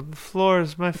floor, but the floor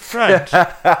is my friend.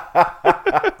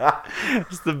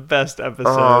 It's the best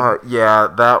episode. Yeah,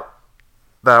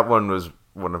 that one was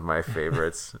one of my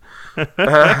favorites. Good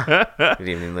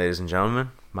evening, ladies and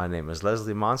gentlemen. My name is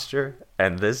Leslie Monster,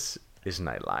 and this is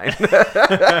Nightline.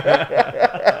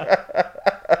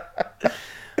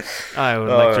 I would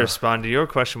like to respond to your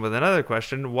question with another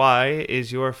question. Why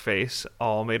is your face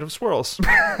all made of swirls?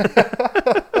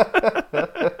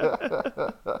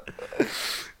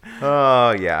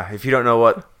 Oh, yeah. If you don't know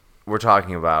what we're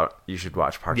talking about, you should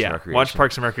watch Parks and Recreation. Watch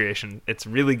Parks and Recreation. It's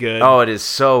really good. Oh, it is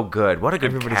so good. What a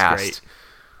good Everybody's cast. great.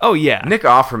 Oh, yeah. Nick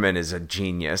Offerman is a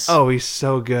genius. Oh, he's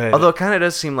so good. Although it kind of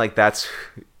does seem like that's...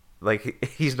 Like,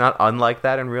 he's not unlike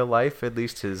that in real life, at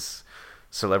least his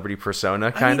celebrity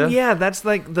persona, kind of. Yeah, that's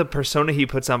like the persona he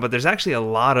puts on, but there's actually a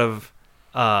lot of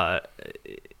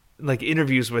like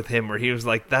interviews with him where he was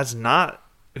like, that's not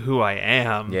who I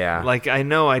am. Yeah. Like, I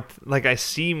know I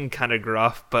seem kind of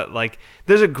gruff, but like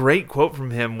there's a great quote from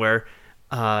him where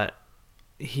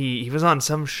he was on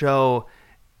some show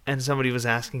and somebody was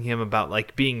asking him about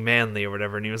like being manly or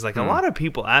whatever, and he was like, a lot of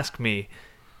people ask me,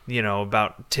 you know,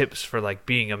 about tips for like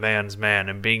being a man's man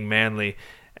and being manly.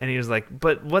 And he was like,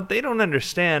 but what they don't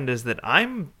understand is that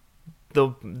I'm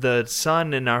the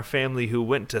son in our family who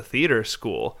went to theater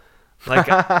school. Like,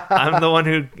 I'm the one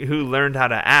who learned how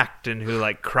to act and who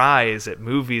like cries at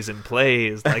movies and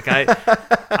plays. Like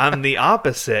I'm the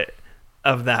opposite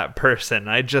of that person.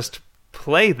 I just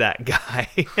play that guy.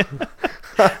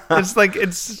 It's like,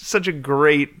 it's such a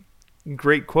great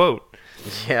quote.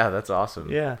 Yeah, that's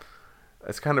awesome. Yeah.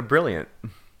 That's kind of brilliant.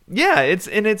 Yeah, it's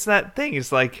that thing.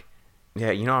 It's like,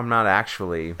 yeah, you know, I'm not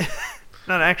actually...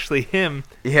 not actually him.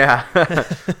 Yeah.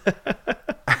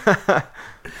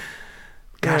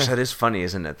 Gosh, that is funny,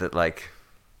 isn't it? That, like,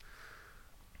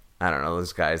 I don't know,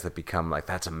 those guys that become like,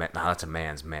 that's a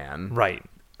man's man. Right.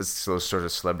 It's those sort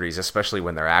of celebrities, especially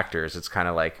when they're actors. It's kind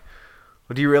of like,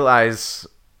 well, do you realize,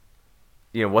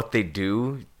 you know, what they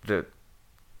do, that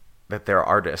they're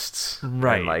artists?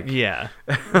 Right. And, like, yeah.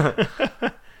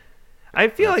 I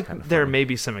feel That's like kinda there funny. may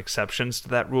be some exceptions to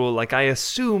that rule. Like, I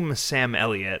assume Sam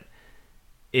Elliott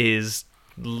is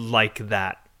like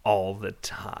that all the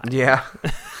time. Yeah.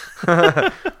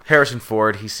 Harrison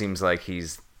Ford, he seems like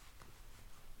he's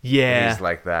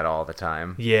like that all the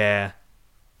time. Yeah.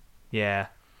 Yeah.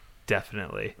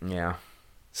 Definitely. Yeah.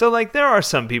 So, like, there are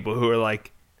some people who are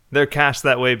like, they're cast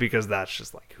that way because that's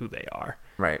just like who they are.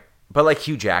 Right. But like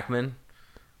Hugh Jackman.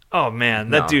 Oh, man.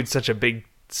 That No. dude's such a big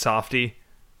softie.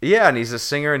 Yeah, and he's a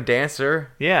singer and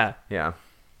dancer. Yeah. Yeah.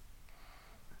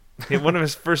 One of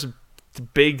his first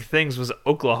big things was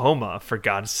Oklahoma, for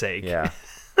God's sake. Yeah.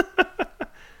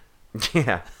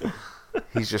 Yeah.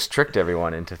 He's just tricked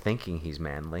everyone into thinking he's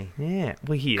manly. Yeah.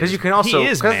 Well, he is. Because you can also, he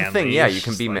is because the manly. thing, yeah, He's you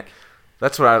can just be. like,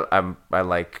 That's what I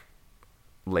like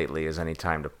lately, is any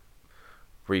time to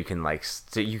where you can like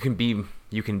you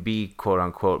can be quote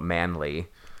unquote manly,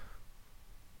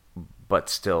 but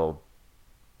still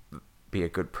be a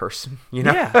good person. You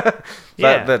know. Yeah.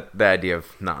 Yeah. The idea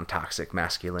of non-toxic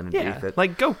masculinity. Yeah. That,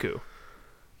 Like Goku.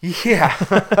 yeah.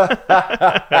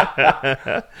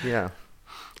 Yeah.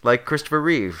 Like Christopher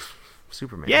Reeve,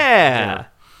 Superman. Yeah.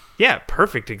 Yeah.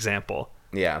 Perfect example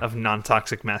Yeah. of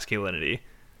non-toxic masculinity.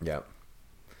 Yeah.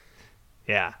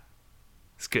 Yeah.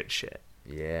 It's good shit.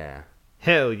 Yeah.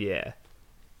 Hell yeah.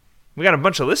 We got a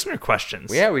bunch of listener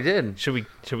questions. Yeah, we did. Should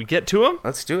we get to them?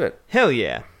 Let's do it. Hell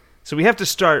yeah. So we have to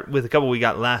start with a couple we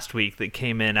got last week that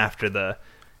came in after the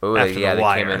Oh, after yeah, the they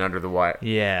wire. came in under the wire.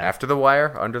 Yeah. After the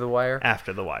wire? Under the wire?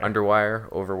 After the wire. Under wire?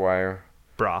 Over wire?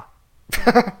 Bra.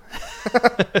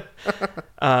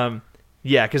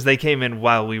 Yeah, because they came in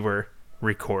while we were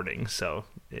recording, so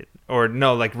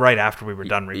like right after we were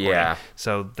done recording. Yeah.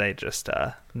 So they just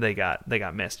they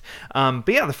got missed. But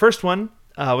yeah, the first one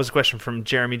was a question from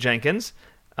Jeremy Jenkins,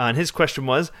 and his question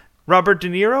was Robert De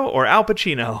Niro or Al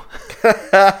Pacino.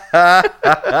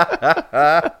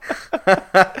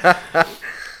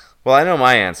 Well, I know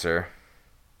my answer.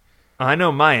 I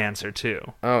know my answer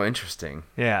too. Oh, interesting.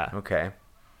 Yeah. Okay.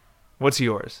 What's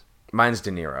yours? Mine's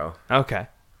De Niro. Okay.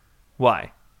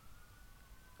 Why?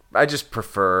 I just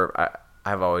prefer...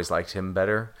 I've always liked him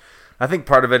better. I think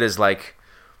part of it is like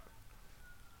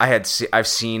I've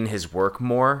seen his work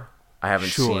more. I haven't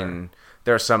seen.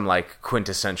 There are some like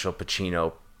quintessential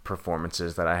Pacino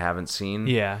performances that I haven't seen.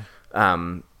 Yeah.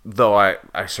 Though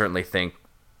I certainly think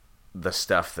the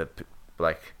stuff that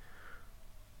like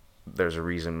there's a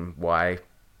reason why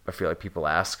I feel like people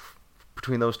ask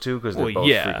between those two because they're both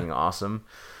freaking awesome.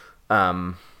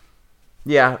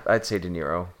 Yeah, I'd say De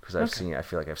Niro because I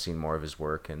feel like I've seen more of his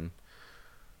work and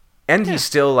he's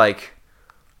still like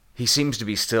he seems to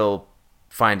be still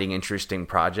finding interesting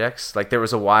projects. Like there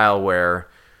was a while where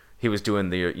he was doing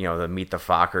the the Meet the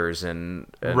Fockers and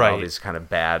all these kind of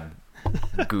bad,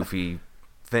 goofy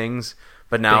things.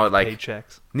 But now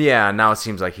paychecks. Now it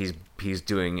seems like he's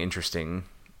doing interesting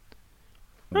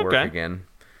work again.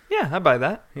 Yeah, I buy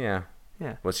that. Yeah.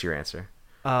 What's your answer?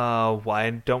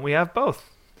 Why don't we have both?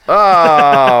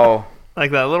 Oh,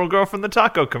 like that little girl from the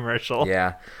taco commercial.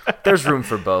 Yeah, there's room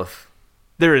for both.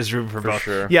 There is room for both.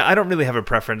 Sure. Yeah, I don't really have a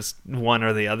preference, one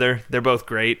or the other. They're both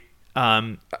great.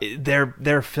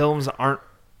 Their films aren't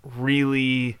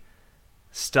really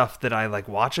stuff that I like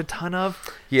watch a ton of.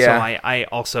 Yeah.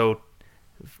 So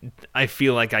I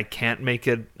feel like I can't make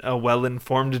a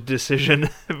well-informed decision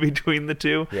between the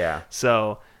two. Yeah.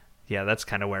 So yeah, that's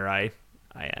kind of where I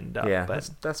end up. Yeah, but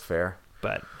that's fair.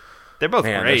 But they're both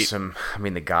great.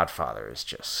 The Godfather is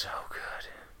just so good.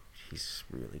 He's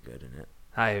really good in it.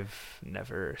 I've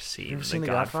never seen The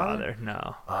Godfather.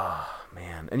 No. Oh,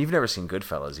 man. And you've never seen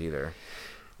Goodfellas either.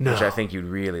 No. Which I think you'd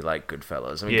really like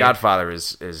Goodfellas. I mean, Godfather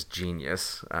is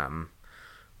genius.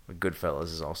 Goodfellas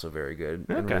is also very good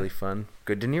and really fun.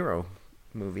 Good De Niro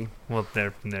movie. Well,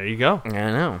 there you go. I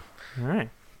know. All right.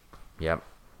 Yep.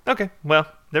 Okay. Well,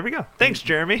 there we go. Thanks,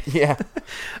 Jeremy. Yeah.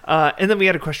 And then we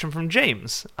had a question from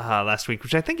James last week,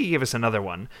 which I think he gave us another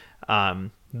one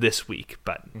this week,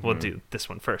 but we'll do this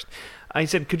one first. He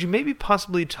said, could you maybe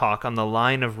possibly talk on the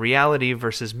line of reality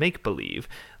versus make-believe?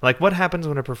 Like what happens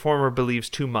when a performer believes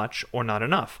too much or not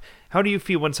enough? How do you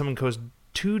feel when someone goes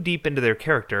too deep into their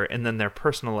character and then their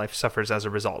personal life suffers as a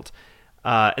result?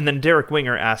 And then Derek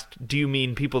Winger asked, do you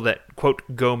mean people that, quote,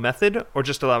 go method, or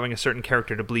just allowing a certain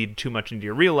character to bleed too much into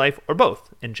your real life, or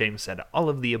both? And James said, all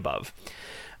of the above.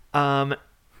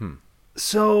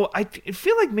 So I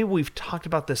feel like maybe we've talked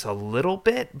about this a little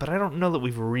bit, but I don't know that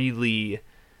we've really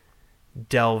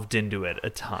delved into it a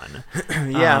ton.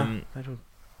 Yeah.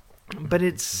 But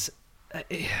it's,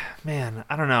 man,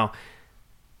 I don't know.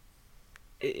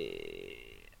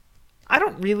 I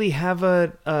don't really have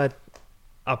a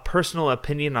personal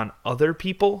opinion on other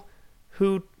people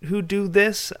who do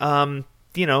this. However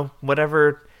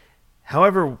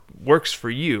works for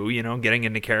you, getting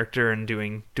into character and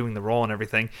doing the role and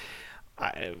everything.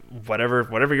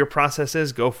 Whatever your process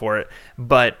is, go for it.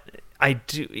 But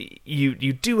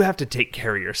you do have to take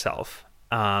care of yourself.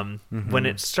 When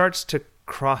it starts to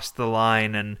cross the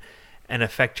line and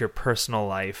affect your personal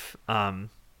life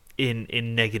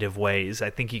in negative ways,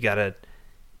 I think you got to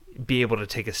be able to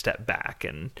take a step back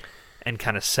and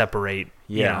kind of separate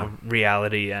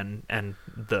reality and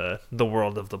the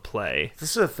world of the play.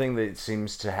 This is a thing that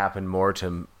seems to happen more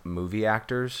to movie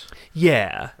actors.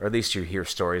 Yeah. Or at least you hear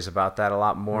stories about that a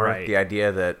lot more. Right. The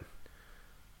idea that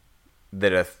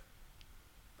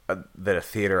a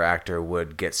theater actor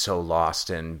would get so lost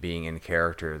in being in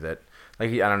character that,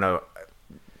 like, I don't know,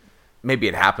 maybe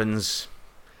it happens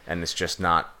and it's just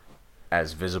not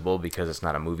as visible because it's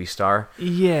not a movie star.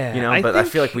 Yeah. I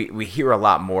feel like we hear a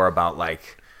lot more about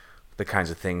like the kinds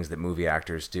of things that movie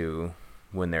actors do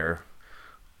when they're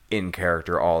in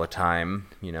character all the time,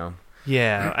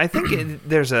 Yeah, I think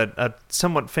there's a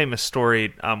somewhat famous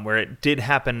story where it did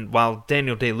happen while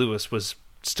Daniel Day-Lewis was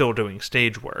still doing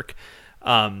stage work,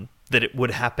 that it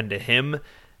would happen to him.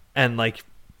 And like,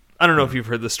 I don't know if you've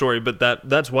heard the story, but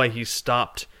that's why he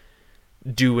stopped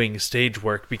doing stage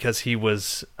work, because he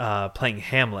was playing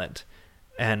Hamlet,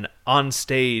 and on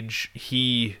stage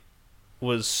he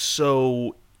was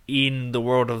so in the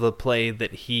world of the play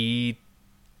that he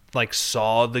like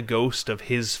saw the ghost of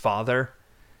his father,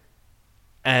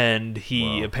 and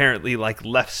he apparently like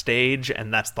left stage,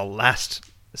 and that's the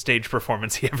last stage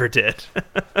performance he ever did.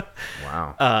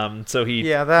 Wow. So he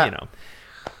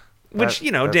which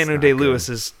Daniel Day-Lewis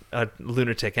is a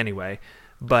lunatic anyway.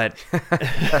 But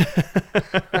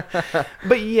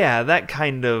but yeah, that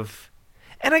kind of,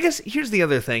 and I guess here's the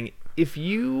other thing. If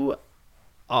you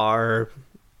are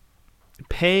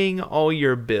paying all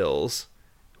your bills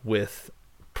with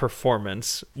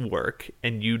performance work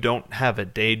and you don't have a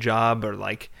day job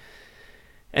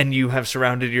and you have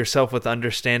surrounded yourself with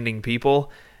understanding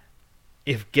people,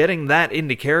 if getting that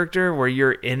into character where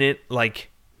you're in it like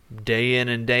day in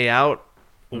and day out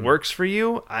works for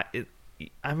you, I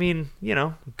mean,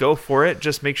 go for it.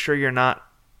 Just make sure you're not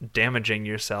damaging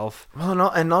yourself. Well, no,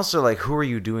 and also, like, who are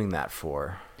you doing that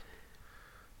for?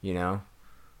 You know?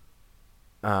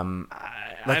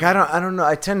 I don't know.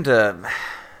 I tend to...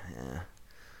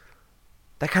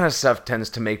 That kind of stuff tends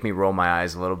to make me roll my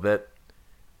eyes a little bit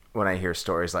when I hear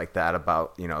stories like that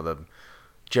about, the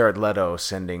Jared Leto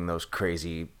sending those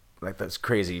crazy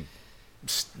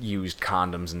used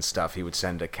condoms and stuff he would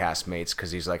send to castmates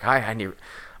because he's like, I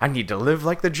need to live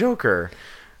like the Joker.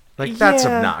 Like, that's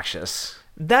obnoxious.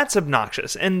 That's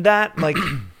obnoxious. And that, like,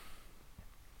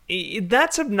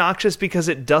 that's obnoxious because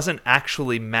it doesn't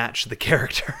actually match the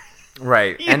character.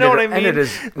 Right. You know what I mean? And it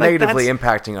is negatively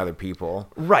impacting other people.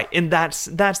 Right. And that's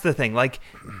the thing. Like,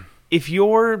 if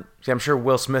you're... See, I'm sure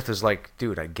Will Smith is like,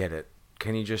 dude, I get it.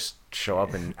 Can you just show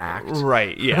up and act?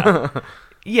 Right, yeah.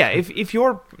 Yeah, if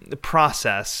your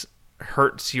process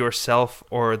hurts yourself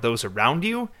or those around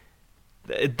you,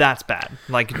 that's bad.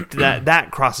 Like,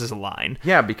 that crosses a line.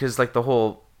 Yeah, because, like, the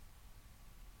whole...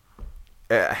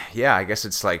 I guess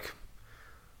it's like...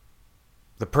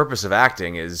 The purpose of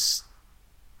acting is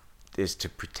to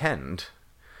pretend,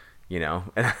 And,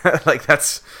 like,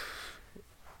 that's...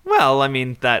 Well, I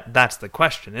mean, that's the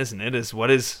question, isn't it? What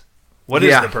is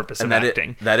the purpose of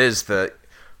acting? That is the...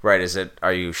 Right,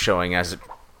 are you showing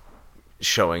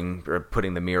or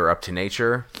putting the mirror up to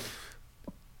nature?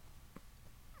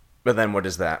 But then what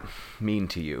does that mean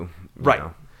to you?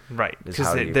 Right.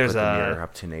 Because there's the mirror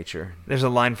up to nature. There's a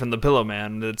line from The Pillow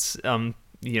Man that's,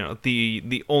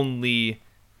 the only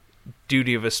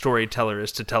duty of a storyteller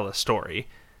is to tell a story.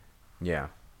 Yeah.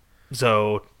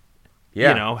 So,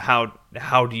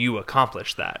 how do you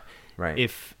accomplish that? Right.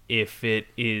 If it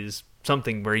is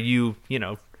something where you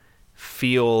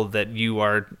feel that you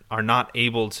are not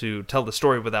able to tell the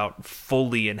story without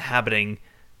fully inhabiting,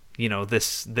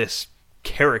 this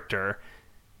character,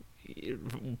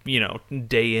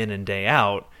 day in and day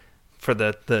out for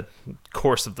the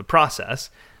course of the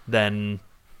process, then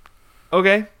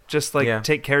okay, just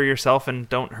take care of yourself and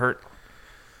don't hurt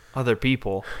other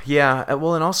people. Yeah,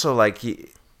 well, and also, like,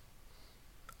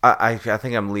 I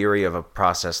think I'm leery of a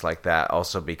process like that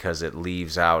also because it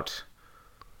leaves out...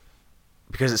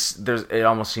 Because it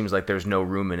almost seems like there's no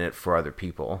room in it for other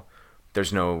people.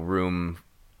 There's no room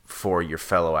for your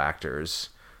fellow actors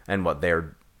and what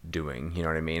they're doing. You know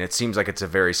what I mean? It seems like it's a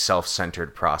very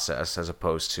self-centered process as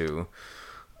opposed to,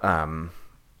 having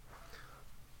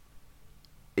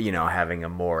a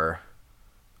more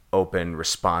open,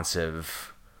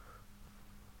 responsive...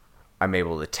 I'm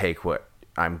able to take what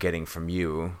I'm getting from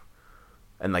you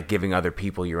and, like, giving other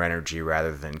people your energy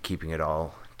rather than keeping it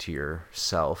all to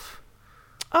yourself.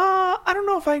 I don't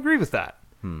know if I agree with that.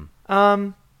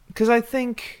 Because I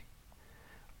think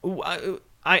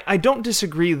I don't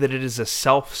disagree that it is a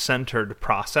self-centered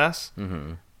process.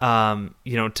 Mm-hmm.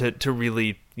 To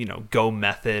really go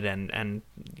method and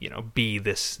be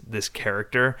this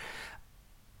character.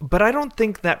 But I don't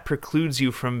think that precludes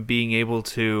you from being able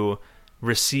to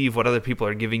receive what other people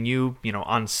are giving you,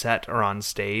 on set or on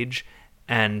stage,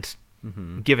 and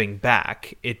giving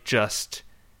back. It just...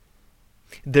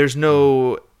 There's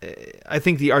no... I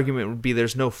think the argument would be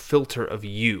there's no filter of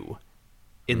you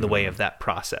in the way of that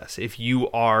process. If you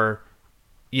are,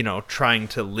 trying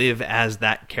to live as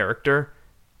that character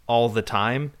all the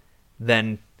time,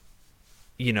 then,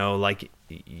 like,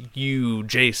 you,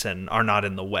 Jason, are not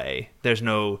in the way. There's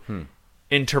no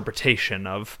interpretation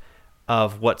of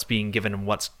what's being given and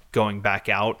what's going back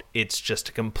out. It's just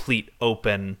a complete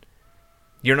open...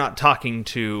 You're not talking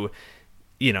to,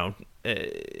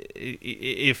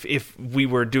 if we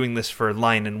were doing this for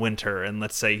Lion in Winter, and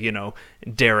let's say,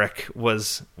 Derek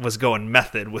was going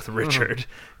method with Richard,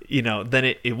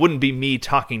 then it wouldn't be me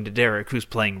talking to Derek, who's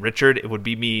playing Richard. It would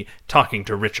be me talking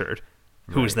to Richard,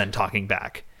 who's then talking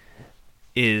back.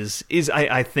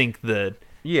 I think the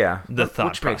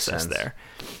thought process there.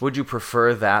 Would you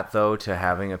prefer that, though, to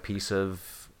having a piece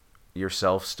of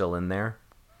yourself still in there?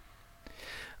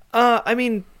 I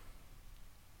mean,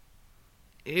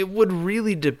 it would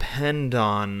really depend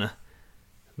on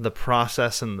the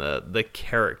process and the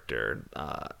character.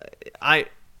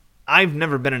 I've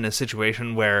never been in a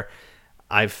situation where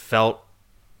I've felt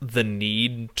the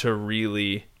need to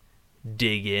really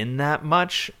dig in that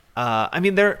much. I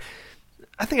mean,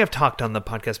 I think I've talked on the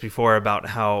podcast before about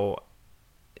how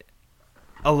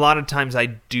a lot of times I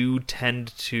do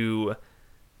tend to...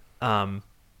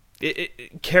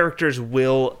 characters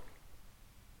will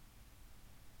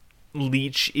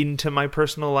leech into my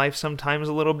personal life sometimes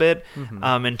a little bit,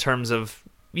 in terms of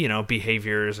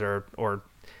behaviors or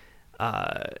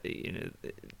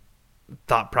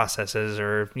thought processes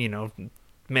or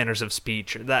manners of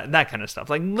speech, or that kind of stuff.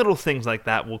 Like little things like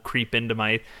that will creep into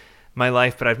my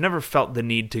life, but I've never felt the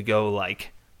need to go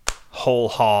like whole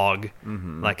hog,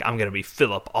 like I'm gonna be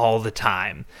Philip all the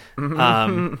time.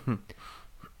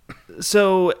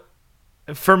 So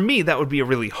for me, that would be a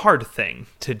really hard thing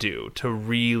to do, to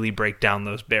really break down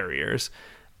those barriers.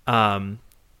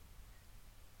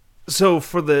 So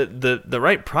for the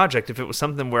right project, if it was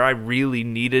something where I really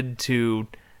needed to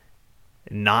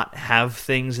not have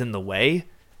things in the way,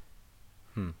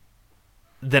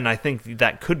 then I think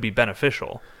that could be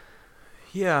beneficial.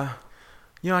 Yeah.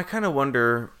 I kind of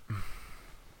wonder...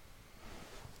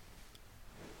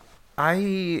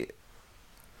 I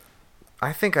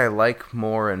think I like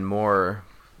more and more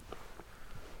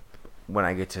when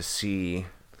I get to see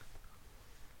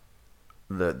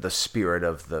the spirit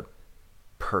of the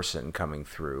person coming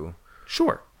through.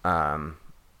 Sure.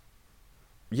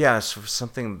 Yeah, it's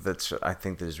something that's, I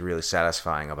think, that is really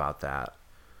satisfying about that.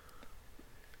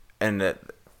 And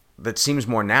that seems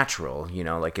more natural,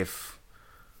 like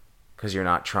because you're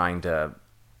not trying to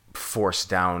force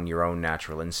down your own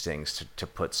natural instincts to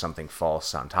put something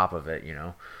false on top of it,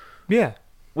 Yeah.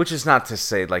 Which is not to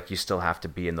say, like, you still have to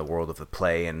be in the world of the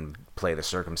play and play the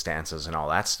circumstances and all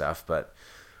that stuff, but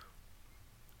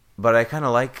I kind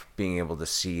of like being able to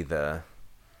see the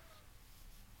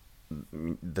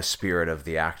spirit of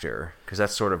the actor, because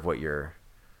that's sort of what you're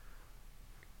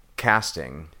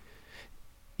casting.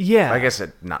 Yeah. I guess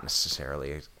not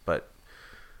necessarily, but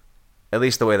at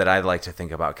least the way that I'd like to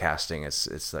think about casting is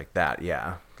it's like that.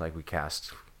 Yeah, like we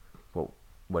cast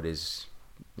what is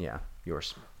your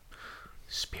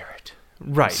spirit.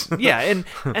 Right. Yeah,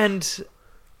 and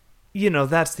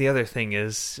that's the other thing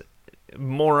is,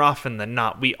 more often than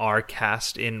not, we are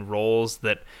cast in roles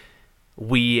that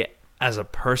we as a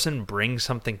person bring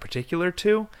something particular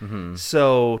to. Mm-hmm.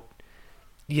 So,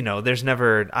 there's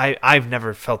never I've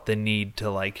never felt the need to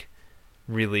like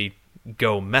really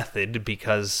go method,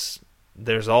 because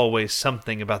there's always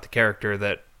something about the character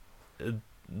that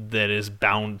is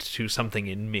bound to something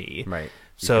in me. Right.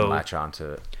 You can latch on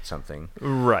to something.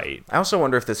 Right. I also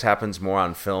wonder if this happens more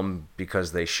on film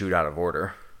because they shoot out of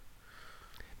order.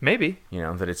 Maybe.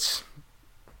 That it's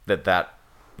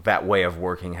that way of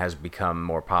working has become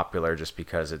more popular just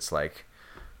because it's like,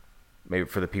 maybe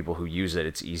for the people who use it,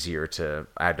 it's easier to,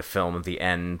 I had to film the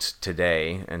end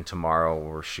today and tomorrow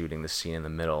we're shooting the scene in the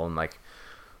middle, and like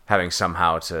having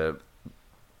somehow to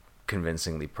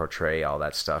convincingly portray all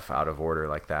that stuff out of order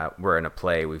like that. We're in a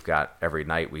play, we've got every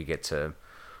night we get to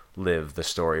live the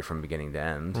story from beginning to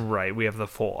end. Right, we have the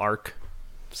full arc.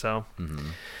 So,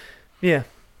 yeah.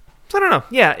 So I don't know.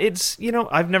 Yeah, it's,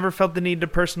 I've never felt the need to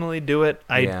personally do it.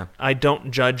 I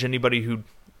don't judge anybody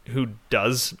who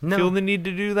does feel the need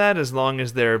to do that, as long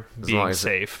as they're being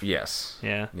safe. Yes.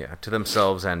 Yeah. Yeah, to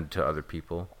themselves and to other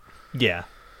people. Yeah.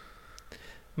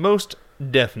 Most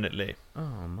definitely.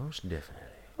 Oh, most definitely.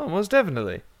 Oh, most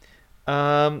definitely.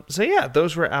 So yeah,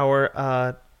 those were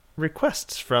our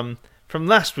requests from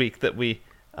last week that we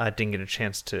didn't get a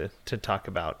chance to talk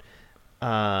about.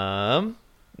 And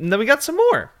then we got some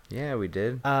more. Yeah, we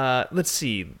did. Let's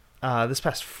see. This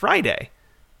past Friday,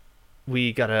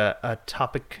 we got a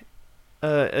talking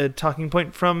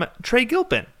point from Trey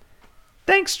Gilpin.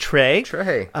 Thanks, Trey.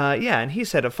 Yeah, and he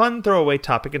said, a fun throwaway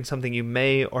topic and something you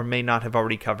may or may not have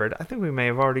already covered. I think we may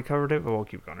have already covered it, but we'll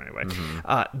keep going anyway.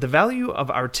 The value of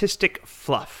artistic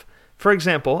fluff. For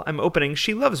example, I'm opening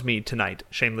She Loves Me tonight,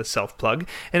 shameless self-plug,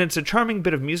 and it's a charming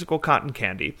bit of musical cotton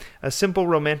candy, a simple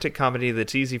romantic comedy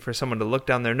that's easy for someone to look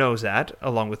down their nose at,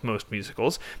 along with most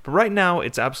musicals, but right now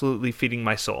it's absolutely feeding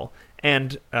my soul.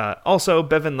 And also,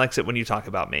 Bevan likes it when you talk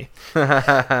about me,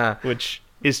 which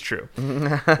is true.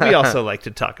 We also like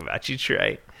to talk about you,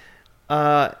 Trey.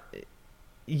 Yeah,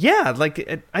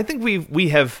 like I think we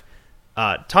have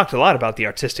talked a lot about the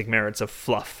artistic merits of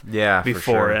fluff. Yeah, before,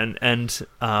 for sure. and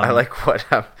I like what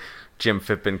Jim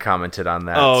Phippen commented on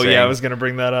that. Oh, saying, yeah, I was going to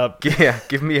bring that up. Yeah,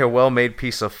 give me a well-made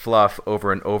piece of fluff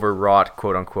over an overwrought,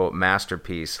 quote-unquote,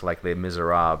 masterpiece like Les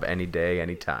Miserables any day,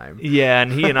 any time. Yeah,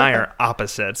 and he and I are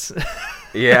opposites.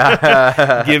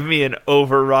 Yeah. Give me an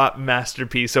overwrought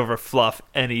masterpiece over fluff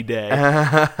any day.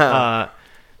 Yeah,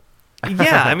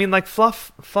 I mean, like,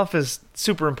 fluff is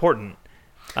super important.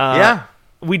 Yeah.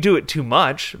 We do it too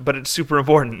much, but it's super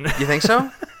important. You think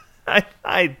so?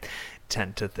 I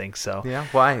tend to think so. Yeah,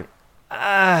 why?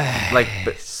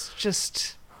 It's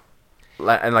just...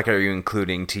 And, like, are you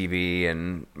including TV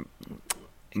and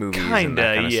movies and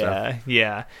that kind of stuff?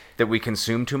 Yeah. That we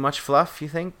consume too much fluff, you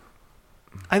think?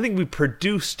 I think we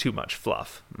produce too much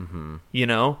fluff. Mm-hmm.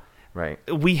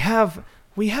 Right. We have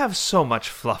we have so much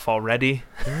fluff already.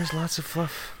 There's lots of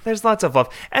fluff. There's lots of fluff.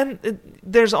 And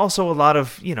there's also a lot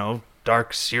of,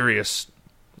 dark, serious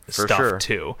For stuff, sure.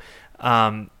 too.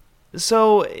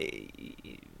 So,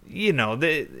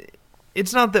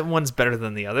 it's not that one's better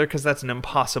than the other, because that's an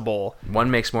impossible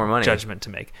One makes more money. judgment to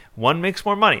make. One makes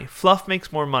more money. Fluff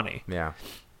makes more money. Yeah.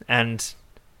 And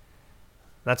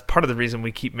that's part of the reason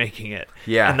we keep making it.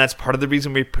 Yeah. And that's part of the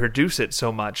reason we produce it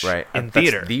so much Right. in That's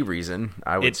theater. the reason,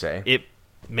 I would say. It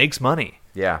makes money.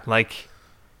 Yeah. Like,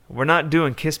 we're not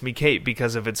doing Kiss Me Kate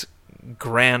because of its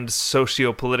grand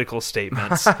socio-political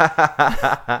statements.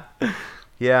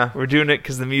 Yeah. We're doing it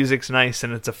because the music's nice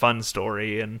and it's a fun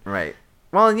story. And Right.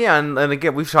 Well, and yeah, and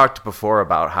again, we've talked before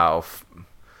about how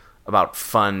about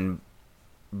fun,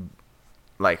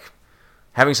 like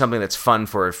having something that's fun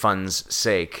for fun's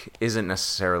sake is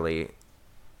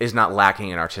not lacking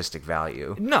in artistic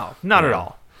value. no, not at Yeah.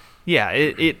 all. Yeah,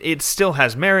 it still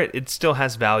has merit. It still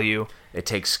has value. It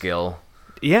takes skill.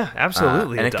 Yeah,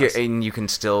 absolutely, and it does. and you can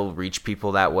still reach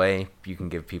people that way. You can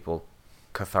give people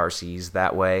catharses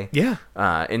that way. Yeah.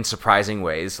 In surprising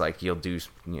ways, like you'll do,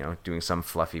 doing some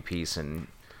fluffy piece, and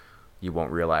you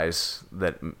won't realize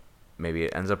that maybe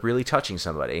it ends up really touching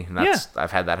somebody. And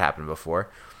I've had that happen before,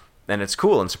 and it's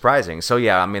cool and surprising. So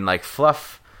yeah, I mean, like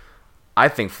fluff. I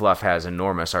think fluff has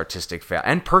enormous artistic value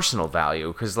and personal value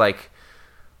because, like,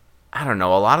 I don't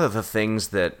know, a lot of the things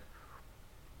that,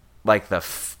 like the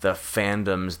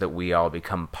fandoms that we all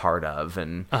become part of,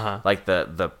 and like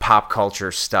the pop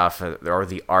culture stuff or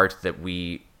the art that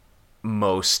we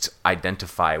most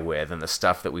identify with, and the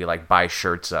stuff that we like buy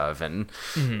shirts of, and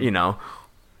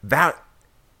that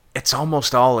it's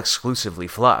almost all exclusively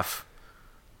fluff.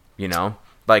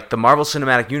 Like the Marvel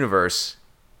Cinematic Universe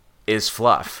is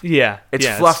fluff. Yeah, It's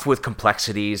fluff with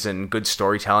complexities and good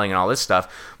storytelling and all this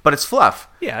stuff, but it's fluff.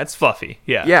 Yeah, it's fluffy.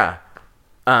 Yeah. Yeah.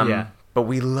 Yeah. But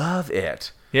we love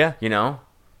it. Yeah. Yeah,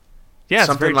 Yeah, it's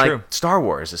something very like true. Star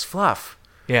Wars is fluff,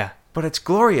 Yeah. but it's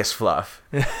glorious fluff.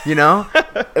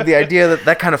 The idea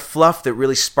that kind of fluff that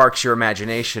really sparks your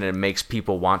imagination and makes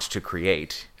people want to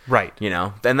create. Right.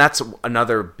 And that's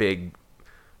another big,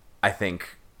 I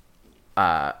think,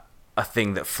 a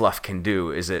thing that fluff can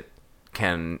do is it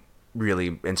can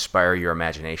really inspire your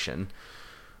imagination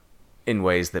in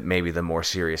ways that maybe the more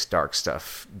serious dark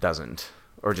stuff doesn't,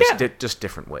 or just just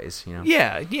different ways.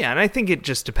 Yeah, and I think it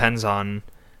just depends on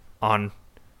how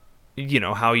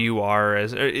you are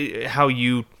as how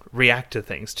you react to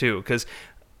things too. Because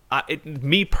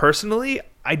me personally,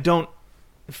 I don't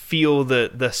feel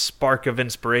the spark of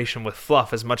inspiration with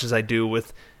fluff as much as I do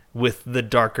with the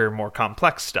darker, more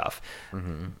complex stuff.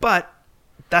 Mm-hmm. But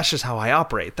that's just how I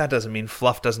operate. That doesn't mean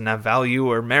fluff doesn't have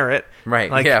value or merit. Right.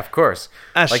 Like, yeah, of course.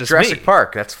 That's like just Jurassic me.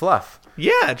 Park, that's fluff.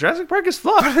 Yeah, Jurassic Park is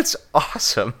fluff. But it's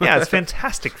awesome. Yeah, it's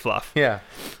fantastic fluff. Yeah.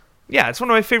 Yeah, it's one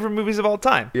of my favorite movies of all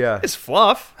time. Yeah. It's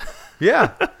fluff.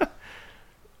 Yeah.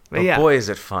 But yeah. Boy, is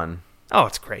it fun. Oh,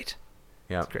 it's great.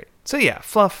 Yeah. It's great. So yeah,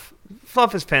 fluff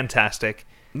is fantastic.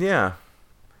 Yeah.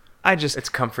 It's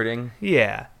comforting.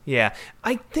 Yeah.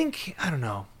 I think, I don't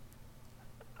know.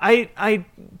 I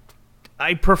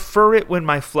prefer it when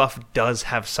my fluff does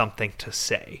have something to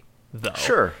say, though.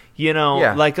 Sure.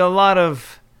 Like a lot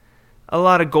of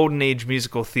golden age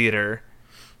musical theater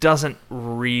doesn't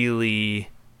really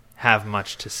have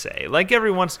much to say. Like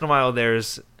every once in a while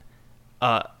there's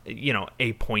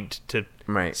a point to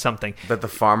something. That the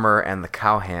farmer and the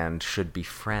cowhand should be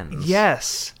friends.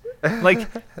 Yes. Like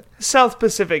South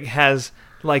Pacific has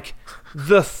like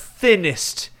the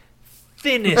thinnest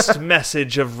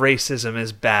message of racism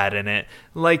is bad in it.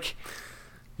 Like,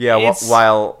 yeah, it's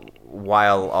while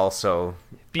also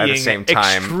being at the same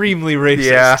time extremely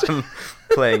racist. Yeah,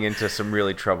 playing into some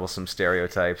really troublesome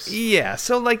stereotypes. Yeah,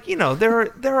 so like,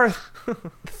 there are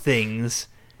things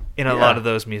in a lot of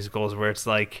those musicals where it's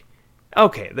like,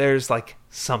 okay, there's like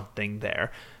something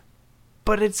there.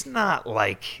 But it's not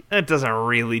like, it doesn't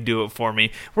really do it for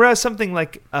me. Whereas something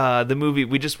like the movie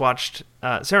we just watched,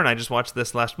 Sarah and I just watched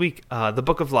this last week, The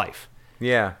Book of Life.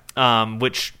 Yeah.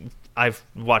 Which I've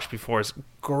watched before, is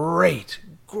great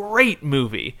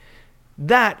movie.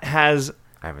 That has,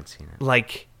 I haven't seen it.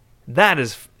 like, that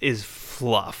is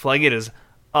fluff. Like, it is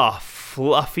a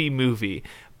fluffy movie.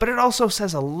 But it also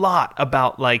says a lot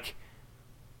about, like,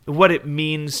 what it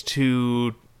means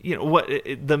to, what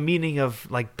the meaning of,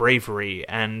 like, bravery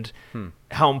and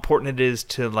how important it is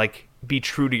to, like, be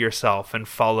true to yourself and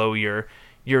follow your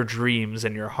dreams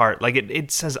and your heart. Like, it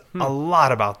says a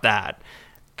lot about that.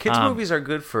 Kids' movies are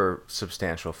good for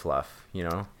substantial fluff,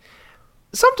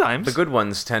 Sometimes. The good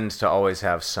ones tend to always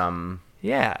have some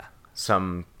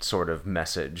some sort of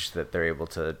message that they're able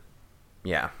to,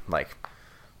 like,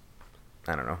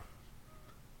 I don't know.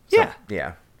 Yeah.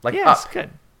 Yeah. Like Yeah, Up. it's good.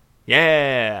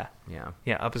 Yeah. Yeah.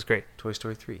 Yeah, Up is great. Toy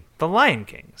Story 3. The Lion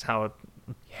King is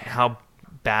how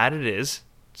bad it is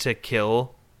to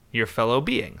kill your fellow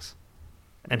beings,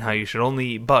 and how you should only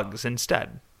eat bugs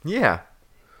instead. Yeah.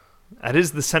 That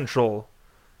is the central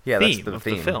Yeah, theme that's the of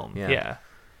theme. the film. Yeah. Yeah.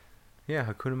 Yeah,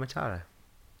 Hakuna Matata.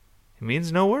 It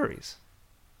means no worries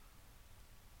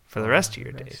for the rest of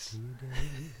your days.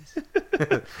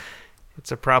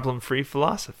 It's a problem-free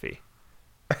philosophy.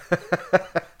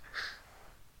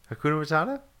 Hakuna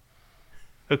Matata?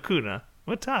 Hakuna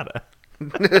Matata.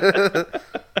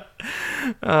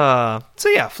 So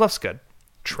yeah, Fluff's good.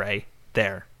 Trey,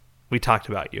 there. We talked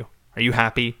about you. Are you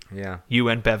happy? Yeah. You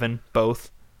and Bevan, both.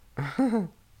 I'm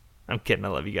kidding. I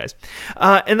love you guys.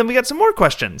 And then we got some more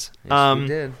questions. Yes, we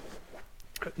did.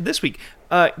 This week,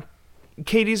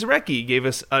 Katie Zarecki gave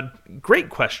us a great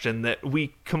question that we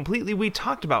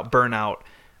talked about burnout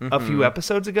a few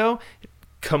episodes ago.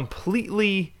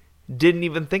 Completely didn't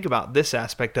even think about this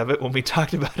aspect of it when we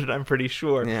talked about it, I'm pretty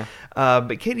sure. Yeah.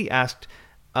 But Katie asked,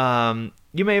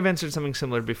 you may have answered something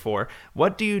similar before.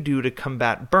 What do you do to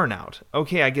combat burnout?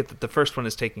 Okay, I get that the first one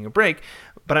is taking a break,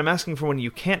 but I'm asking for when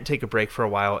you can't take a break for a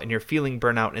while and you're feeling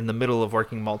burnout in the middle of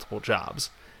working multiple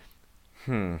jobs.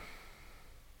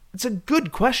 It's a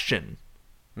good question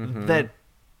that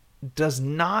does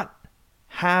not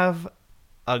have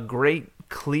a great,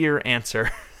 clear answer.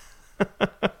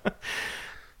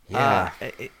 Yeah.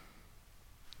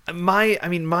 My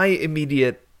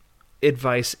immediate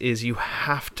advice is you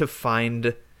have to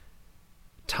find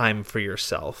time for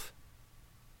yourself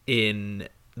in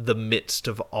the midst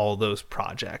of all those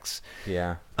projects.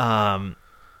 Yeah. And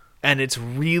it's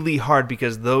really hard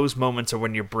because those moments are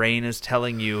when your brain is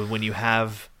telling you, when you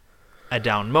have a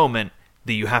down moment,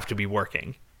 that you have to be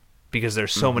working because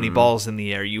there's so many balls in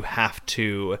the air. You have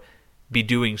to be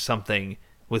doing something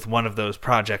with one of those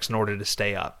projects in order to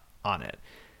stay up on it.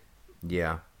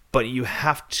 Yeah. But you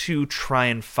have to try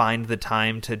and find the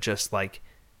time to just like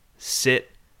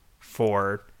sit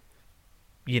for,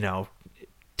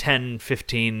 10,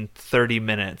 15, 30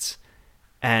 minutes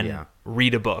and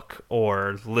read a book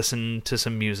or listen to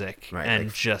some music and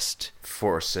like just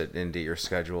force it into your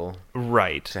schedule.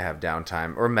 Right. To have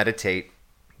downtime or meditate.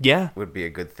 Yeah. Would be a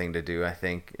good thing to do, I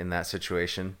think, in that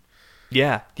situation.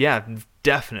 Yeah,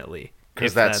 definitely.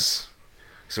 Because that's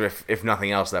so if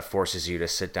nothing else, that forces you to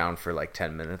sit down for like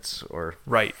 10 minutes or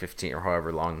 15 or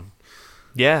however long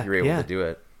you're able to do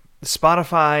it.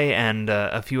 Spotify and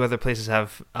a few other places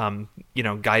have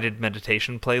guided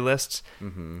meditation playlists.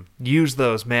 Use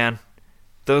those, man.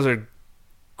 Those are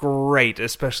great,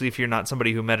 especially if you're not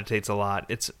somebody who meditates a lot.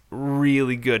 It's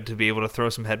really good to be able to throw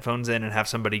some headphones in and have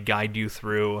somebody guide you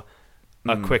through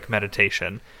a quick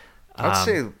meditation. I'd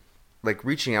say like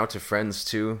reaching out to friends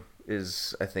too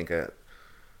is, I think,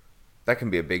 that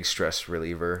can be a big stress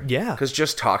reliever. Yeah. Because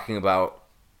just talking about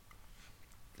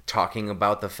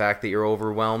the fact that you're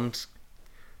overwhelmed,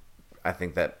 I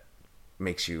think that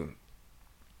makes you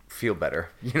feel better,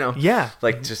 Yeah.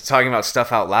 Like just talking about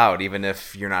stuff out loud, even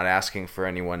if you're not asking for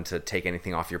anyone to take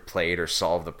anything off your plate or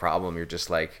solve the problem, you're just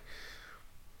like,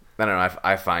 I don't know,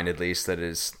 I find at least that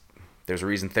there's a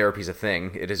reason therapy's a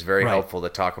thing. It is very helpful to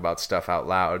talk about stuff out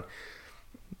loud.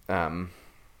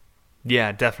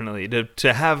 Yeah, definitely.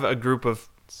 To have a group of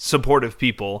supportive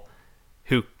people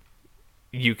who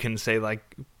you can say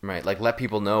like, like let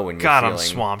people know when you're God, feeling... I'm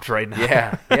swamped right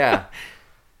now.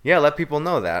 Yeah, let people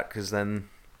know that, because then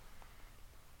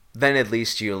at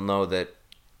least you'll know that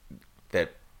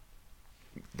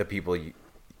the people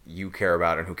you care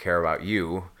about and who care about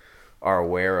you are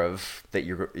aware of that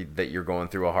you're going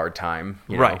through a hard time,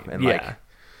 right? And like,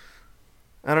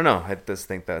 I don't know. I just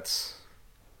think that's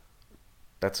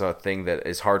a thing that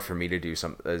is hard for me to do.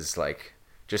 Is like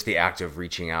just the act of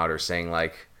reaching out or saying,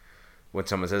 like, when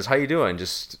someone says, "How you doing?"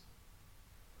 Just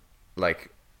like,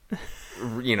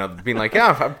 being like,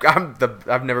 "Yeah,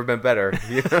 I've never been better."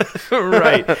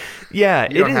 Right? Yeah,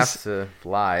 you don't have to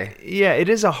lie. Yeah, it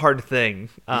is a hard thing.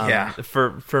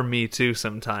 For me too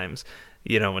sometimes.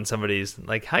 When somebody's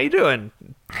like, "How you doing?"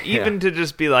 Even to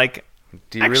just be like,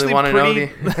 "Do you really want to know?"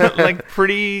 Like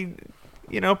pretty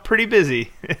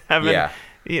busy. Have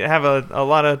a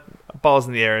lot of balls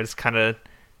in the air. It's kind of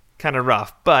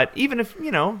rough. But even if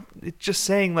it's just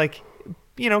saying like,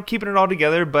 keeping it all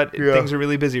together, but things are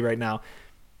really busy right now.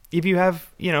 If you have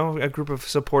a group of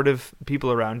supportive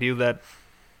people around you,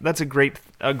 that's a great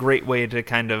way to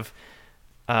kind of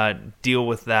deal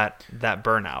with that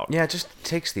burnout. Yeah, it just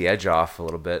takes the edge off a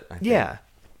little bit. I think,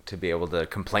 to be able to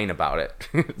complain about it.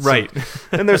 Right.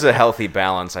 And there's a healthy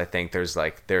balance. I think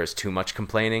there's too much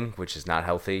complaining, which is not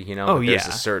healthy, you know. Oh, but there's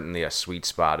yeah. certainly a sweet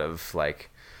spot of like,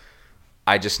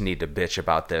 I just need to bitch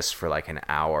about this for like an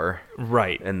hour,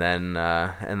 Right. and then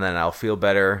I'll feel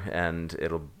better, and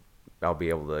I'll be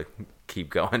able to keep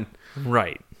going.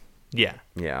 Right. Yeah.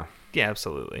 Yeah. Yeah,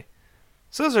 absolutely.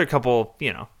 So those are a couple,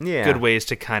 Yeah. good ways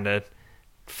to kind of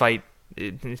fight,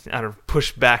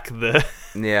 push back the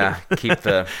Yeah. Keep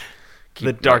the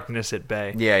darkness at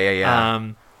bay.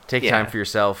 Yeah. Take yeah. time for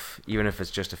yourself, even if it's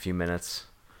just a few minutes.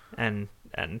 And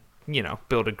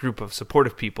build a group of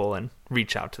supportive people and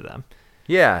reach out to them.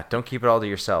 Yeah. Don't keep it all to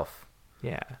yourself.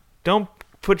 Yeah. Don't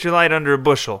put your light under a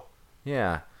bushel.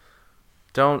 Yeah.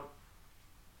 Don't.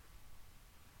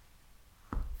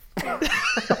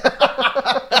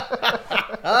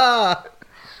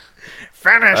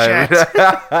 Finish it.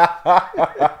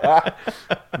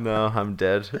 No, I'm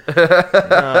dead.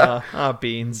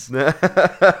 Beans. We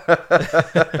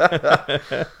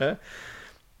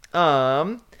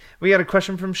got a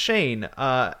question from Shane.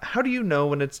 How do you know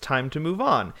when it's time to move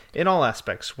on? In all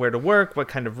aspects, where to work, what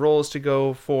kind of roles to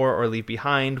go for or leave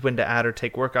behind, when to add or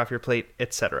take work off your plate,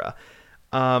 etc.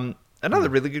 Another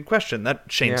really good question. That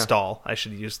Shane Stahl. I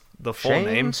should use the full Shane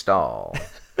name. Stahl.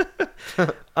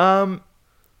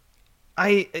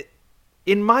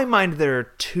 In my mind, there are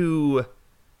two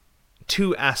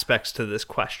aspects to this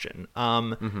question.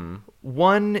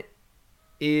 One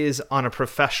is on a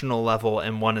professional level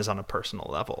and one is on a personal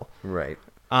level. Right.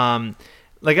 I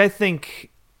think,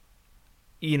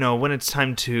 when it's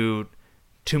time to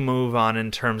move on in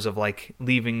terms of like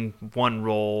leaving one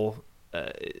role,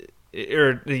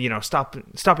 or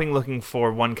stopping looking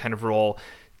for one kind of role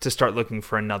to start looking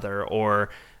for another, or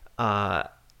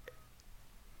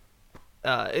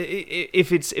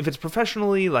if it's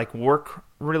professionally like work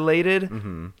related,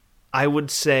 I would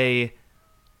say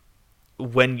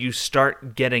when you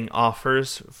start getting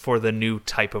offers for the new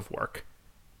type of work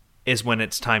is when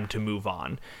it's time to move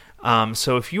on.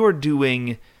 So if you're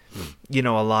doing, a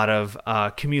lot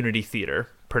of community theater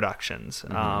productions,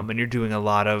 and you're doing a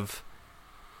lot of,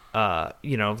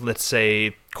 let's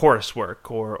say chorus work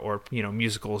or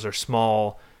musicals or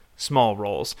small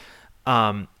roles,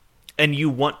 and you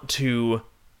want to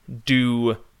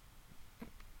do,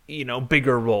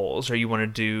 bigger roles, or you want to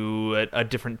do a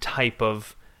different type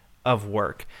of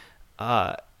work,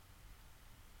 of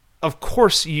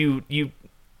course you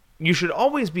should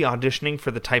always be auditioning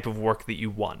for the type of work that you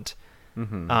want.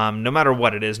 No matter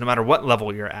what it is, no matter what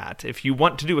level you're at. If you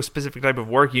want to do a specific type of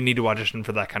work, you need to audition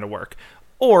for that kind of work.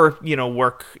 Or,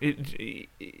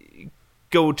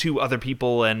 go to other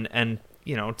people and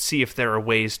see if there are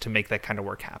ways to make that kind of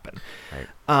work happen.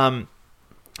 Right.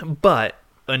 But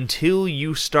until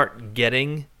you start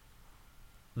getting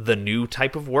the new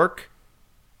type of work,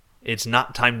 it's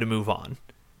not time to move on.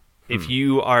 If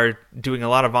you are doing a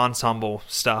lot of ensemble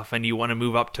stuff and you want to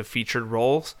move up to featured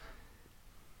roles,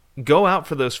 go out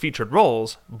for those featured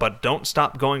roles, but don't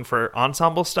stop going for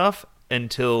ensemble stuff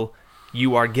until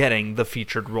you are getting the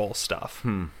featured role stuff.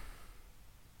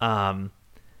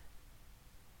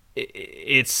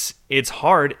 It's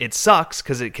hard. It sucks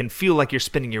because it can feel like you're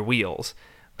spinning your wheels.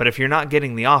 But if you're not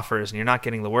getting the offers and you're not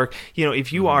getting the work,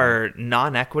 if you are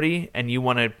non-equity and you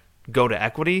want to go to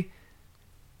equity,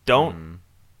 don't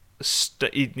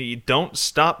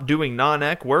stop doing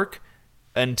non-eq work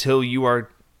until you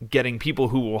are getting people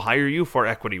who will hire you for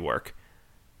equity work.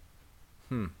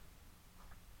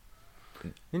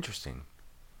 Interesting.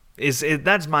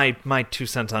 That's my 2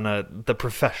 cents on the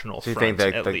professional front, think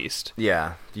that, at least.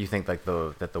 Yeah. Do you think that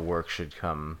the work should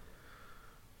come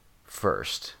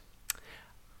first?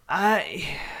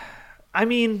 I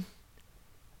mean,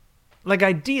 like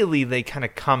ideally they kind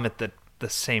of come at the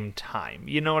same time.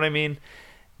 You know what I mean?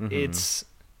 It's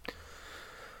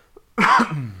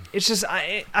just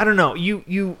I don't know.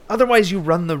 You otherwise you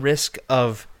run the risk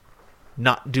of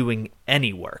not doing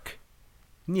any work.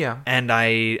 Yeah. And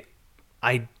I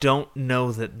don't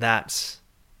know that that's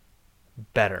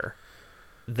better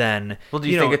than... Well, do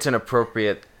you think it's an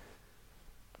appropriate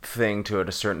thing to, at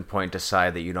a certain point,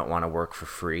 decide that you don't want to work for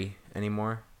free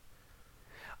anymore?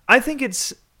 I think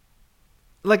it's...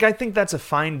 I think that's a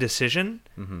fine decision.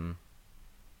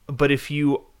 But if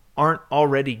you aren't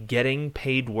already getting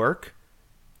paid work...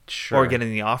 Sure. Or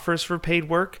getting the offers for paid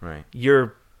work... Right.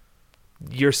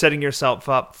 You're setting yourself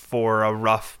up for a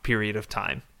rough period of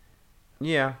time.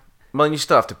 Yeah. Well, and you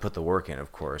still have to put the work in,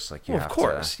 of course. Like you have of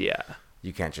course, to, yeah.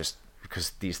 You can't just,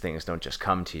 because these things don't just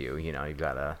come to you. You've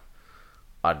got to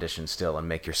audition still and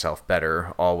make yourself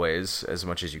better always as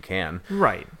much as you can.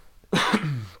 Right.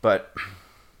 But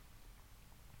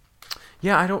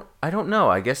Yeah, I don't know.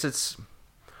 I guess it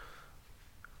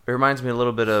reminds me a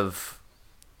little bit of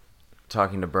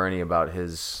talking to Bernie about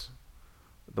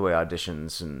the way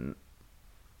auditions and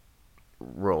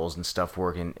roles and stuff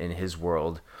work in his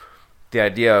world. The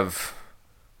idea of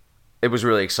it was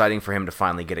really exciting for him to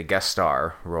finally get a guest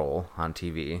star role on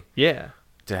TV. Yeah.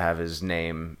 To have his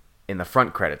name in the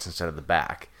front credits instead of the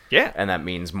back. Yeah. And that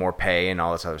means more pay and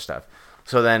all this other stuff.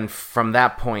 So then from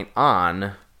that point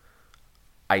on,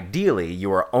 ideally,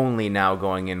 you are only now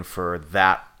going in for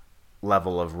that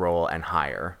level of role and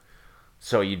higher.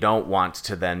 So you don't want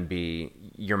to then be,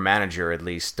 your manager at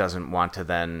least doesn't want to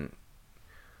then,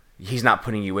 he's not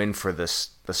putting you in for the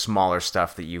smaller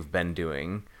stuff that you've been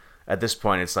doing. At this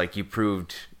point, it's like we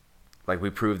proved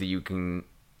that you can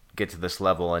get to this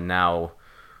level, and now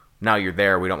you're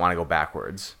there. We don't want to go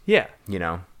backwards. Yeah. You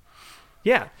know?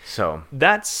 Yeah. So.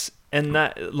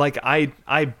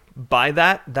 I buy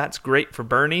that. That's great for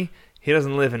Bernie. He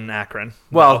doesn't live in Akron.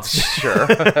 Well, No. sure.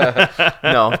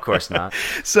 No, of course not.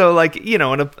 So, in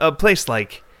a place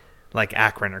like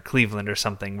Akron or Cleveland or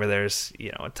something where there's,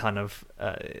 a ton of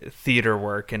theater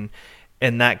work and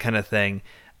that kind of thing,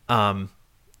 I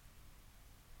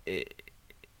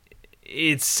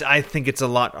think it's a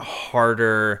lot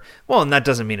harder. Well, and that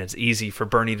doesn't mean it's easy for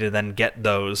Bernie to then get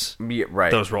those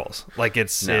roles.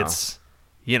 It's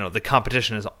the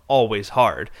competition is always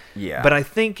hard. Yeah. But I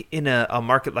think in a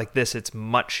market like this, it's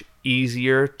much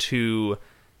easier to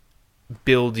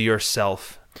build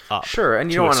yourself up. Sure,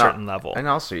 and you to don't a want certain level, and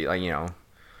also you don't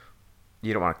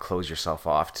want to close yourself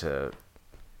off to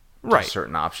right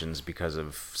certain options because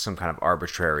of some kind of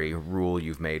arbitrary rule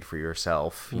you've made for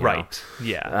yourself. You right. know?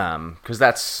 Yeah. Because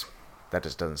that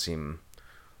just doesn't seem.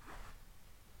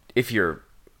 If you're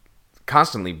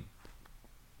constantly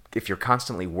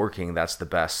working, that's the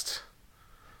best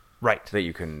right that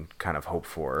you can kind of hope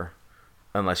for,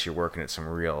 unless you're working at some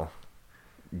real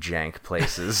jank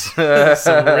places.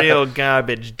 Some real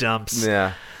garbage dumps.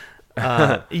 Yeah.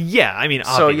 Yeah, I mean,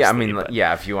 so yeah, I obviously, mean, but-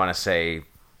 yeah. If you want to say,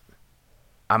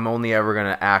 I'm only ever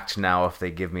gonna act now if they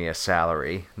give me a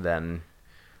salary, then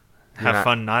have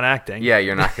fun not acting. Yeah,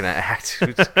 you're not gonna act.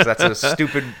 'Cause that's a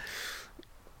stupid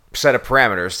set of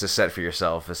parameters to set for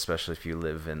yourself, especially if you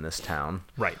live in this town.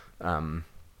 Right.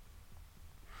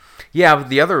 Yeah, but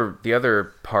the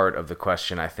other part of the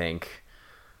question, I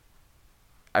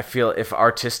feel if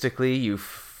artistically you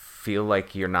feel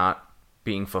like you're not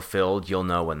being fulfilled, you'll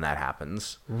know when that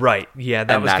happens. Right. Yeah,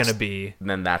 that was going to be.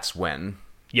 Then that's when.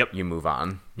 Yep. You move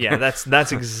on. Yeah,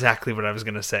 that's exactly what I was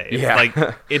going to say. It's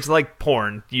Yeah. it's like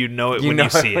porn. You know it when you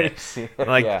see it.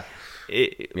 Like, yeah.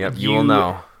 Yep, you will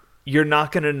know. You're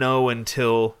not going to know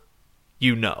until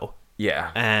you know.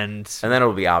 Yeah. And then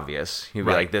it'll be obvious. You'll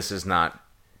be Right. like, this is not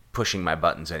pushing my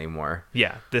buttons anymore.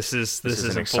 yeah, this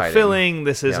isn't exciting. fulfilling.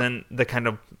 This Yep. isn't the kind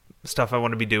of stuff I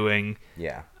want to be doing.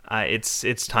 Yeah.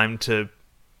 It's time to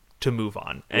move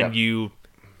on. And Yep.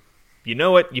 you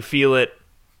know it, you feel it,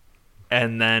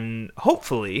 and then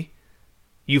hopefully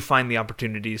you find the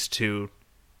opportunities to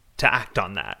act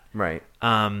on that. Right.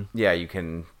 Um, Yeah, you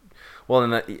can. Well,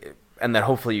 and then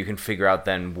hopefully you can figure out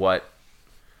then what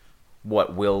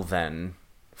will then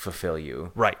fulfill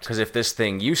you. Right. Because if this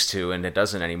thing used to and it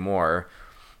doesn't anymore,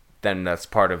 then that's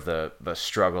part of the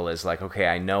struggle is like, okay,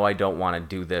 I know I don't want to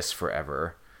do this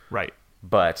forever, right.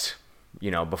 but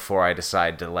before I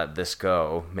decide to let this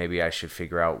go, maybe I should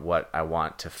figure out what I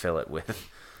want to fill it with.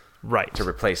 Right. To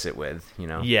replace it with,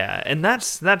 Yeah, and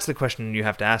that's the question you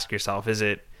have to ask yourself. Is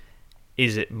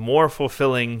it more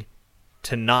fulfilling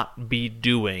to not be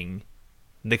doing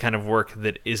the kind of work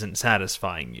that isn't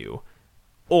satisfying you?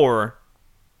 Or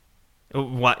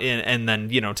what, and then,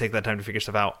 take that time to figure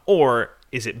stuff out. Or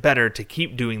is it better to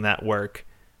keep doing that work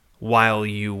while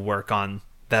you work on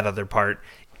that other part,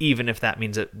 even if that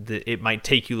means that it might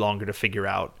take you longer to figure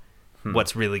out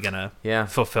what's really going to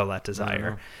fulfill that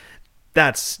desire?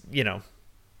 That's,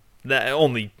 that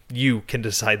only you can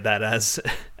decide that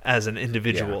as an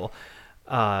individual.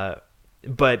 Yeah.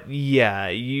 But yeah,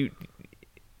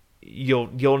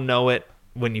 you'll know it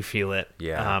when you feel it.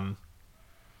 Yeah.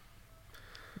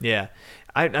 Yeah.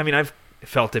 I mean, I've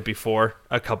felt it before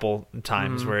a couple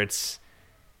times where it's,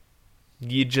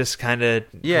 you just kind of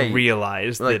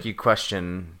realize that you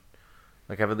question,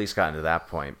 like I've at least gotten to that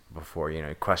point before,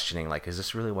 questioning like, is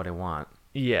this really what I want?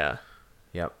 Yeah.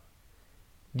 Yep.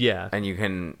 Yeah. And you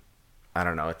can, I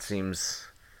don't know,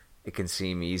 it can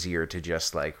seem easier to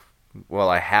just like, well,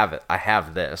 I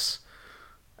have this,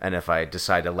 and if I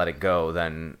decide to let it go,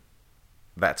 then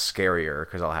that's scarier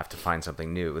because I'll have to find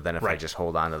something new than if I just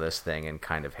hold on to this thing and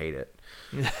kind of hate it.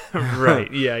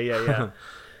 Right. Yeah.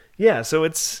 Yeah. So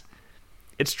it's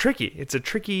tricky. It's a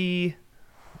tricky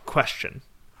question.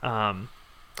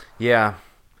 Yeah,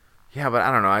 but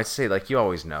I don't know. I'd say like you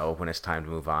always know when it's time to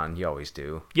move on. You always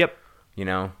do. Yep. You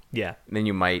know. Yeah. Then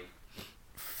you might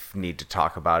need to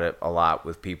talk about it a lot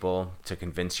with people to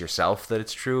convince yourself that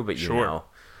it's true, but you know.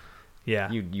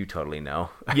 Yeah. You totally know.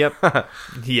 Yep.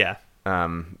 Yeah.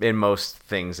 In most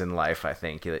things in life, I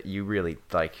think that you really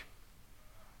like.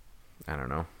 I don't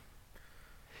know.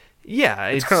 Yeah,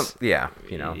 it's kind of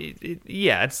you know.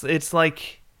 Yeah, it's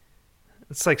like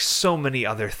so many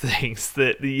other things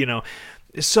that, you know,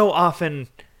 so often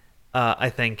I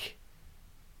think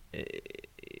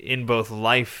in both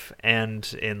life and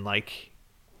in, like,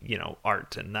 you know,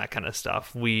 art and that kind of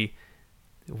stuff, we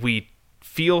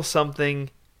feel something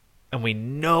and we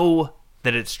know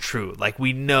that it's true. Like,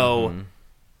 we know,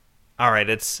 all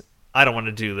right, I don't want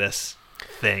to do this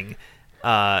thing.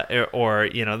 Or,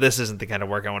 you know, this isn't the kind of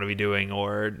work I want to be doing,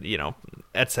 or, you know,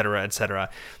 et cetera, et cetera.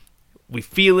 We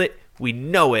feel it, we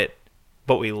know it,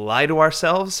 but we lie to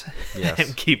ourselves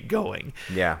and keep going.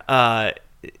 Yeah.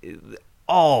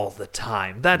 All the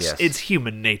time. Yes. It's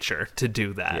human nature to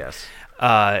do that. Yes.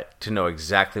 To know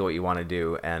exactly what you want to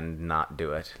do and not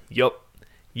do it. Yup.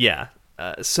 Yeah.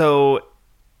 So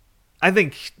I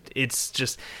think it's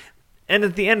just, and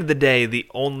at the end of the day, the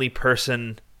only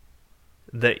person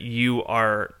that you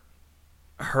are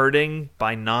hurting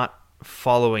by not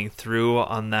following through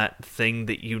on that thing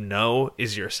that you know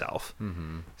is yourself.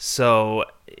 Mm-hmm. So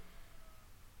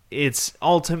it's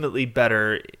ultimately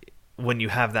better when you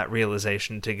have that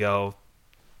realization to go,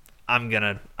 I'm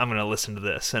gonna listen to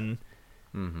this and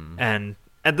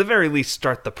at the very least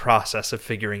start the process of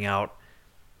figuring out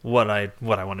what I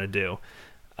want to do.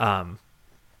 But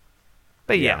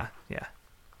yeah.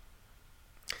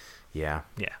 Yeah.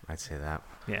 Yeah. I'd say that.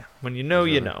 Yeah. When you know,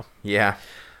 you know. Yeah.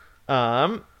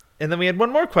 And then we had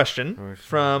one more question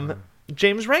from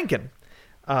James Rankin.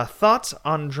 Thoughts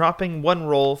on dropping one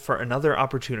role for another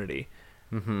opportunity?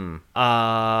 Mm-hmm.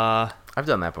 I've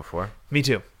done that before. Me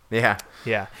too. Yeah.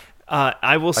 Yeah.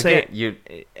 I will say, again,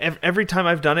 every time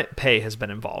I've done it, pay has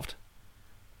been involved.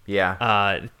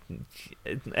 Yeah.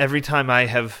 Every time I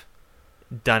have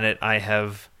done it, I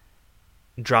have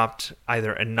dropped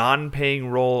either a non-paying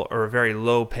role or a very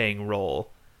low-paying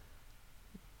role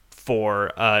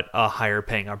for a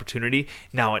higher-paying opportunity.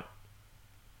 Now, it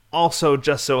also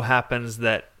just so happens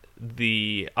that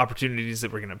the opportunities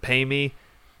that were going to pay me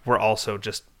were also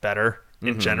just better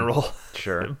in general.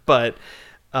 Sure. But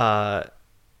that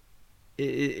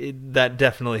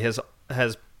definitely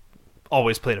has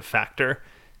always played a factor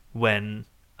when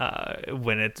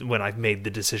I've made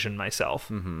the decision myself.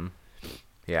 Mm-hmm.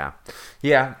 Yeah.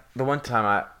 Yeah. The one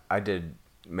time I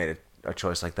made a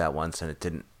choice like that once, and it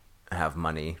didn't have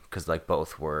money because like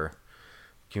both were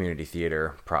community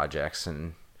theater projects,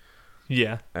 and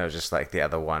yeah, I was just like the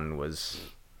other one was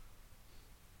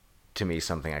to me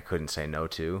something I couldn't say no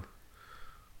to.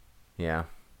 Yeah.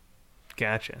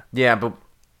 Gotcha. Yeah, but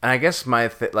I guess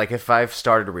like if I've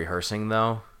started rehearsing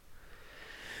though,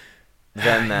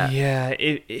 then that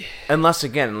unless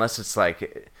it's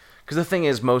like. Because the thing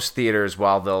is, most theaters,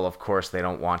 while of course, they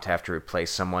don't want to have to replace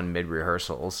someone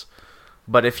mid-rehearsals.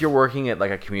 But if you're working at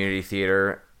like a community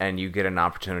theater and you get an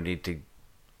opportunity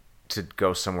to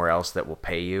go somewhere else that will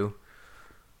pay you,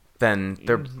 then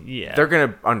they're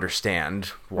going to understand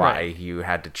why you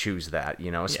had to choose that, you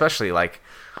know? Especially like,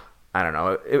 I don't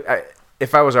know,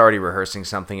 if I was already rehearsing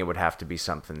something, it would have to be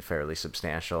something fairly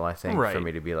substantial, I think, for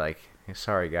me to be like, hey,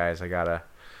 sorry guys, I gotta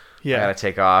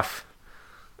take off.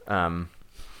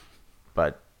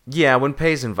 But yeah, when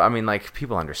pay's involved, I mean, like,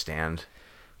 people understand.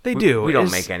 They do. We don't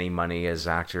make any money as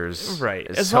actors, right?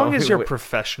 As long as you're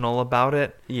professional about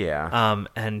it, yeah.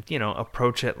 And you know,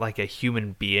 approach it like a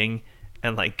human being,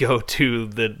 and like go to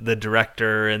the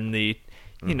director and the,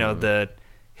 you know, the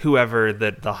whoever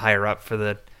the higher up for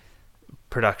the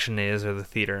production is or the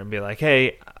theater, and be like,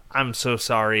 hey, I'm so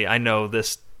sorry. I know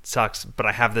this sucks, but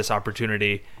I have this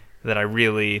opportunity that I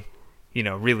really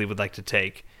would like to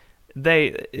take.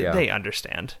 They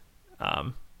understand,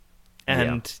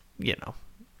 and you know,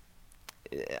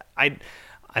 I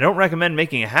don't recommend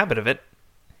making a habit of it,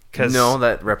 because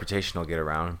that reputation will get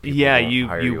around.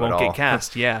 You won't get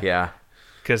cast. Yeah,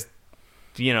 because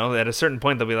you know, at a certain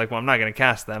point they'll be like, well, I'm not going to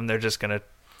cast them. They're just going to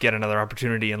get another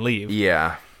opportunity and leave.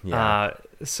 Yeah.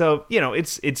 So you know,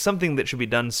 it's something that should be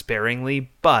done sparingly,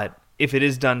 but if it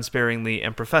is done sparingly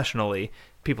and professionally,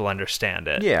 people understand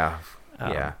it. Yeah.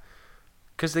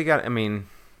 Because I mean,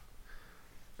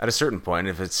 at a certain point,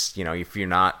 if it's, you know,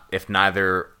 if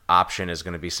neither option is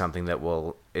going to be something that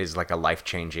is like a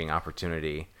life-changing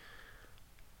opportunity,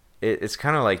 it's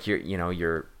kind of like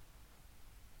you're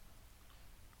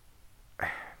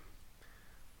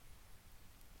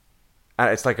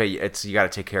It's like you got to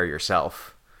take care of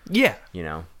yourself. Yeah. You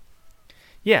know.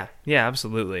 Yeah. Yeah.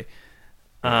 Absolutely.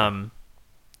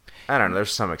 I don't know.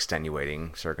 There's some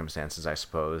extenuating circumstances, I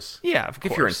suppose. Yeah, of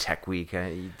course. If you're in tech week,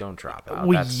 you don't drop out.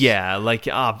 Well, yeah, like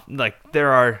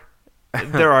there are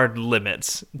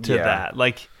limits to that.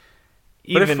 Like,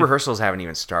 but if rehearsals haven't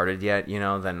even started yet,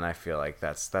 then I feel like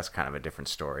that's kind of a different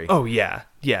story. Oh yeah,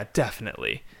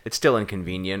 definitely. It's still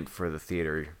inconvenient for the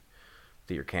theater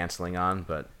that you're canceling on,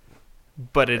 but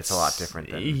it's a lot different.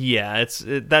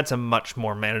 That's a much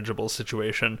more manageable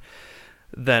situation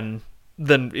than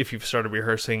if you've started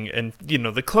rehearsing, and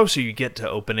the closer you get to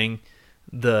opening,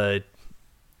 the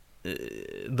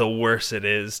worse it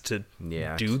is to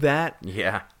do that.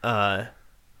 Yeah. And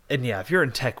if you're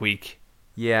in tech week,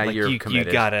 you're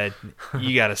committed.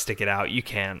 You gotta stick it out. You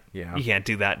can't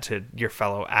do that to your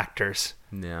fellow actors.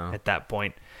 No. At that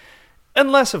point,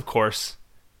 unless of course,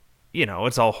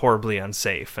 it's all horribly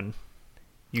unsafe and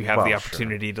you have the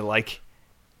opportunity to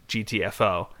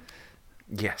GTFO.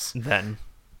 Yes. Then.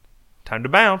 Time to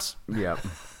bounce. Yep.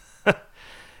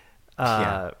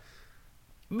 But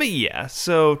yeah,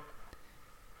 so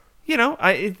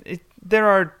there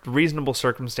are reasonable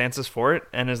circumstances for it,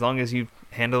 and as long as you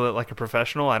handle it like a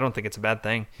professional, I don't think it's a bad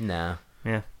thing. Nah.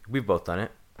 Yeah. We've both done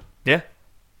it. Yeah.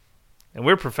 And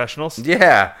we're professionals.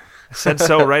 Yeah. I said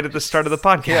so right at the start of the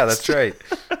podcast. Yeah, that's right.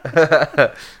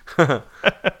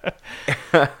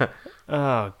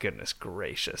 Oh, goodness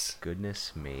gracious.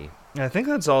 Goodness me. I think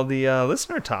that's all the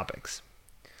listener topics.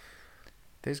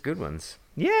 There's good ones.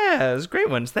 Yeah, there's great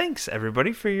ones. Thanks,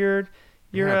 everybody, for your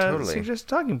totally. suggested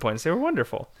talking points. They were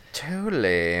wonderful.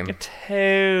 Totally.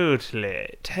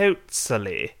 Totally.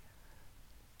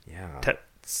 Yeah.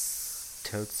 Totes.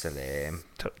 Totally.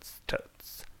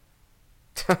 Totes.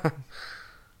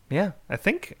 Yeah, I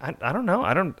think I don't know.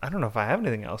 I don't know if I have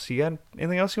anything else. You got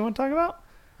anything else you want to talk about?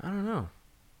 I don't know.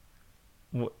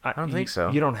 Well, I don't think so.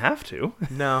 You don't have to.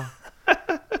 No.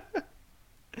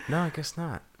 No, I guess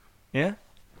not. Yeah?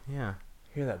 Yeah.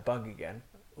 Hear that bug again.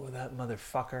 Oh, that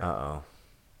motherfucker. Uh-oh.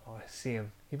 Oh, I see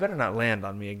him. He better not land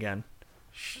on me again.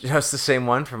 That's the same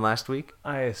one from last week?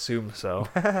 I assume so.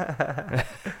 I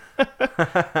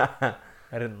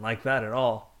didn't like that at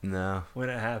all. No. When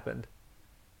it happened.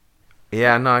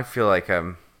 Yeah, no, I feel like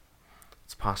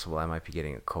it's possible I might be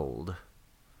getting a cold.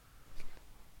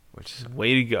 Which is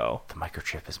way to go. The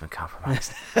microchip has been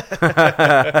compromised.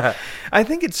 I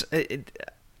think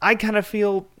I kind of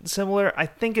feel similar. I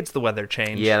think it's the weather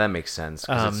change. Yeah, that makes sense.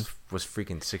 Because it was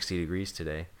freaking 60 degrees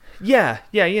today. Yeah.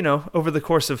 Over the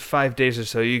course of 5 days or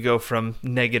so, you go from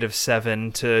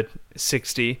 -7 to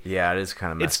 60. Yeah, it is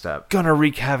kind of messed up. It's gonna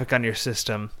wreak havoc on your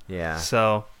system. Yeah.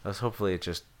 So hopefully it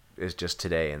is just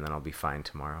today, and then I'll be fine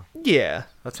tomorrow. Yeah.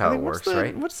 That's how it works,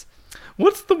 right?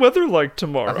 What's the weather like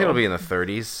tomorrow? I think it'll be in the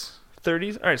 30s.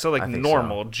 30s? All right, so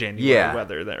normal January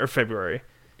weather then, or February.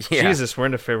 Yeah. Jesus, we're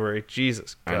into February.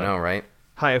 Jesus. God. I know, right?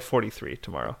 High of 43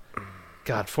 tomorrow.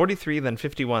 God, 43, then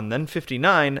 51, then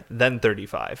 59, then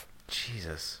 35.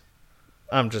 Jesus.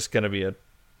 I'm just going to be a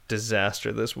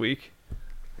disaster this week.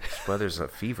 This weather's a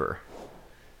fever.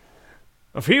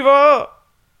 A fever!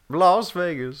 Las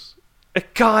Vegas.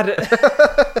 God.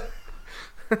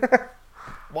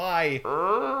 Why?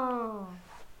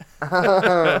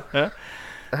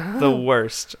 The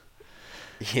worst.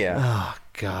 Yeah. Oh,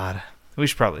 God. We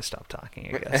should probably stop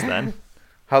talking, I guess, then.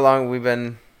 How long have we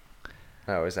been...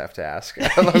 I always have to ask.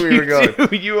 How long we were going?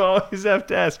 You always have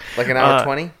to ask. Like an hour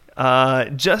 20?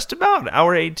 Just about.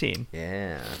 Hour 18.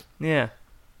 Yeah. Yeah.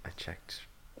 I checked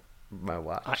my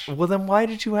watch. Well, then why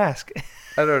did you ask?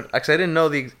 I didn't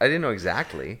know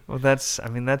exactly. Well, that's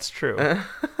true.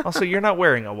 Also, you're not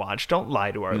wearing a watch. Don't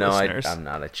lie to our listeners. No, I'm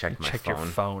not. I checked my phone. Check your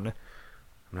phone.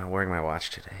 I'm not wearing my watch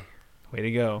today. Way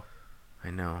to go. I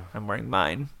know. I'm wearing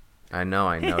mine. I know,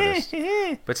 I noticed.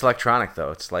 But it's electronic,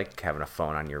 though. It's like having a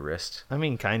phone on your wrist. I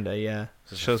mean, kinda, yeah.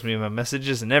 It shows me my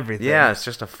messages and everything. Yeah, it's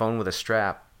just a phone with a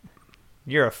strap.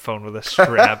 You're a phone with a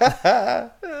strap.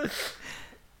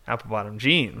 Apple bottom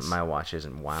jeans. My watch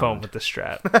isn't wound. Phone with the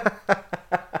strap.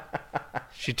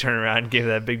 She turned around and gave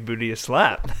that big booty a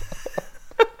slap.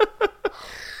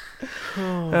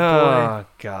 Oh,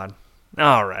 God.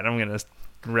 All right, I'm going to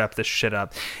wrap this shit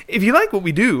up. If you like what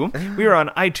we do, we are on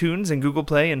iTunes and Google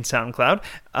Play and SoundCloud.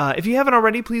 If you haven't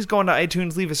already, please go onto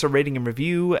iTunes, leave us a rating and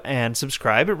review, and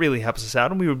subscribe. It really helps us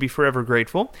out, and we would be forever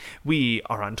grateful. We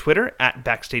are on Twitter,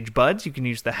 @BackstageBuds. You can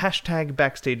use the hashtag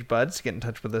BackstageBuds to get in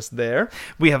touch with us there.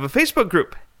 We have a Facebook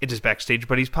group, It is Backstage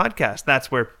Buddies Podcast. That's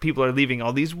where people are leaving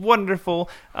all these wonderful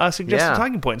suggested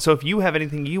talking points. So if you have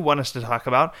anything you want us to talk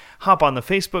about, hop on the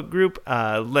Facebook group.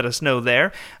 Let us know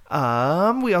there.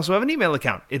 We also have an email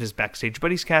account. It is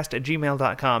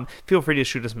backstagebuddiescast@gmail.com. Feel free to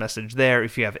shoot us a message there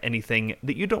if you have anything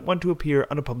that you don't want to appear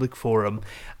on a public forum.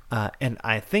 And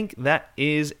I think that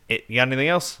is it. You got anything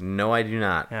else? No, I do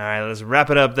not. All right, let's wrap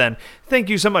it up then. Thank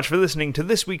you so much for listening to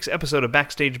this week's episode of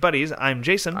Backstage Buddies. I'm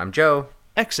Jason. I'm Joe.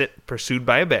 Exit, pursued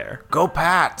by a bear. Go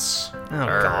Pats! Oh,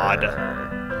 God.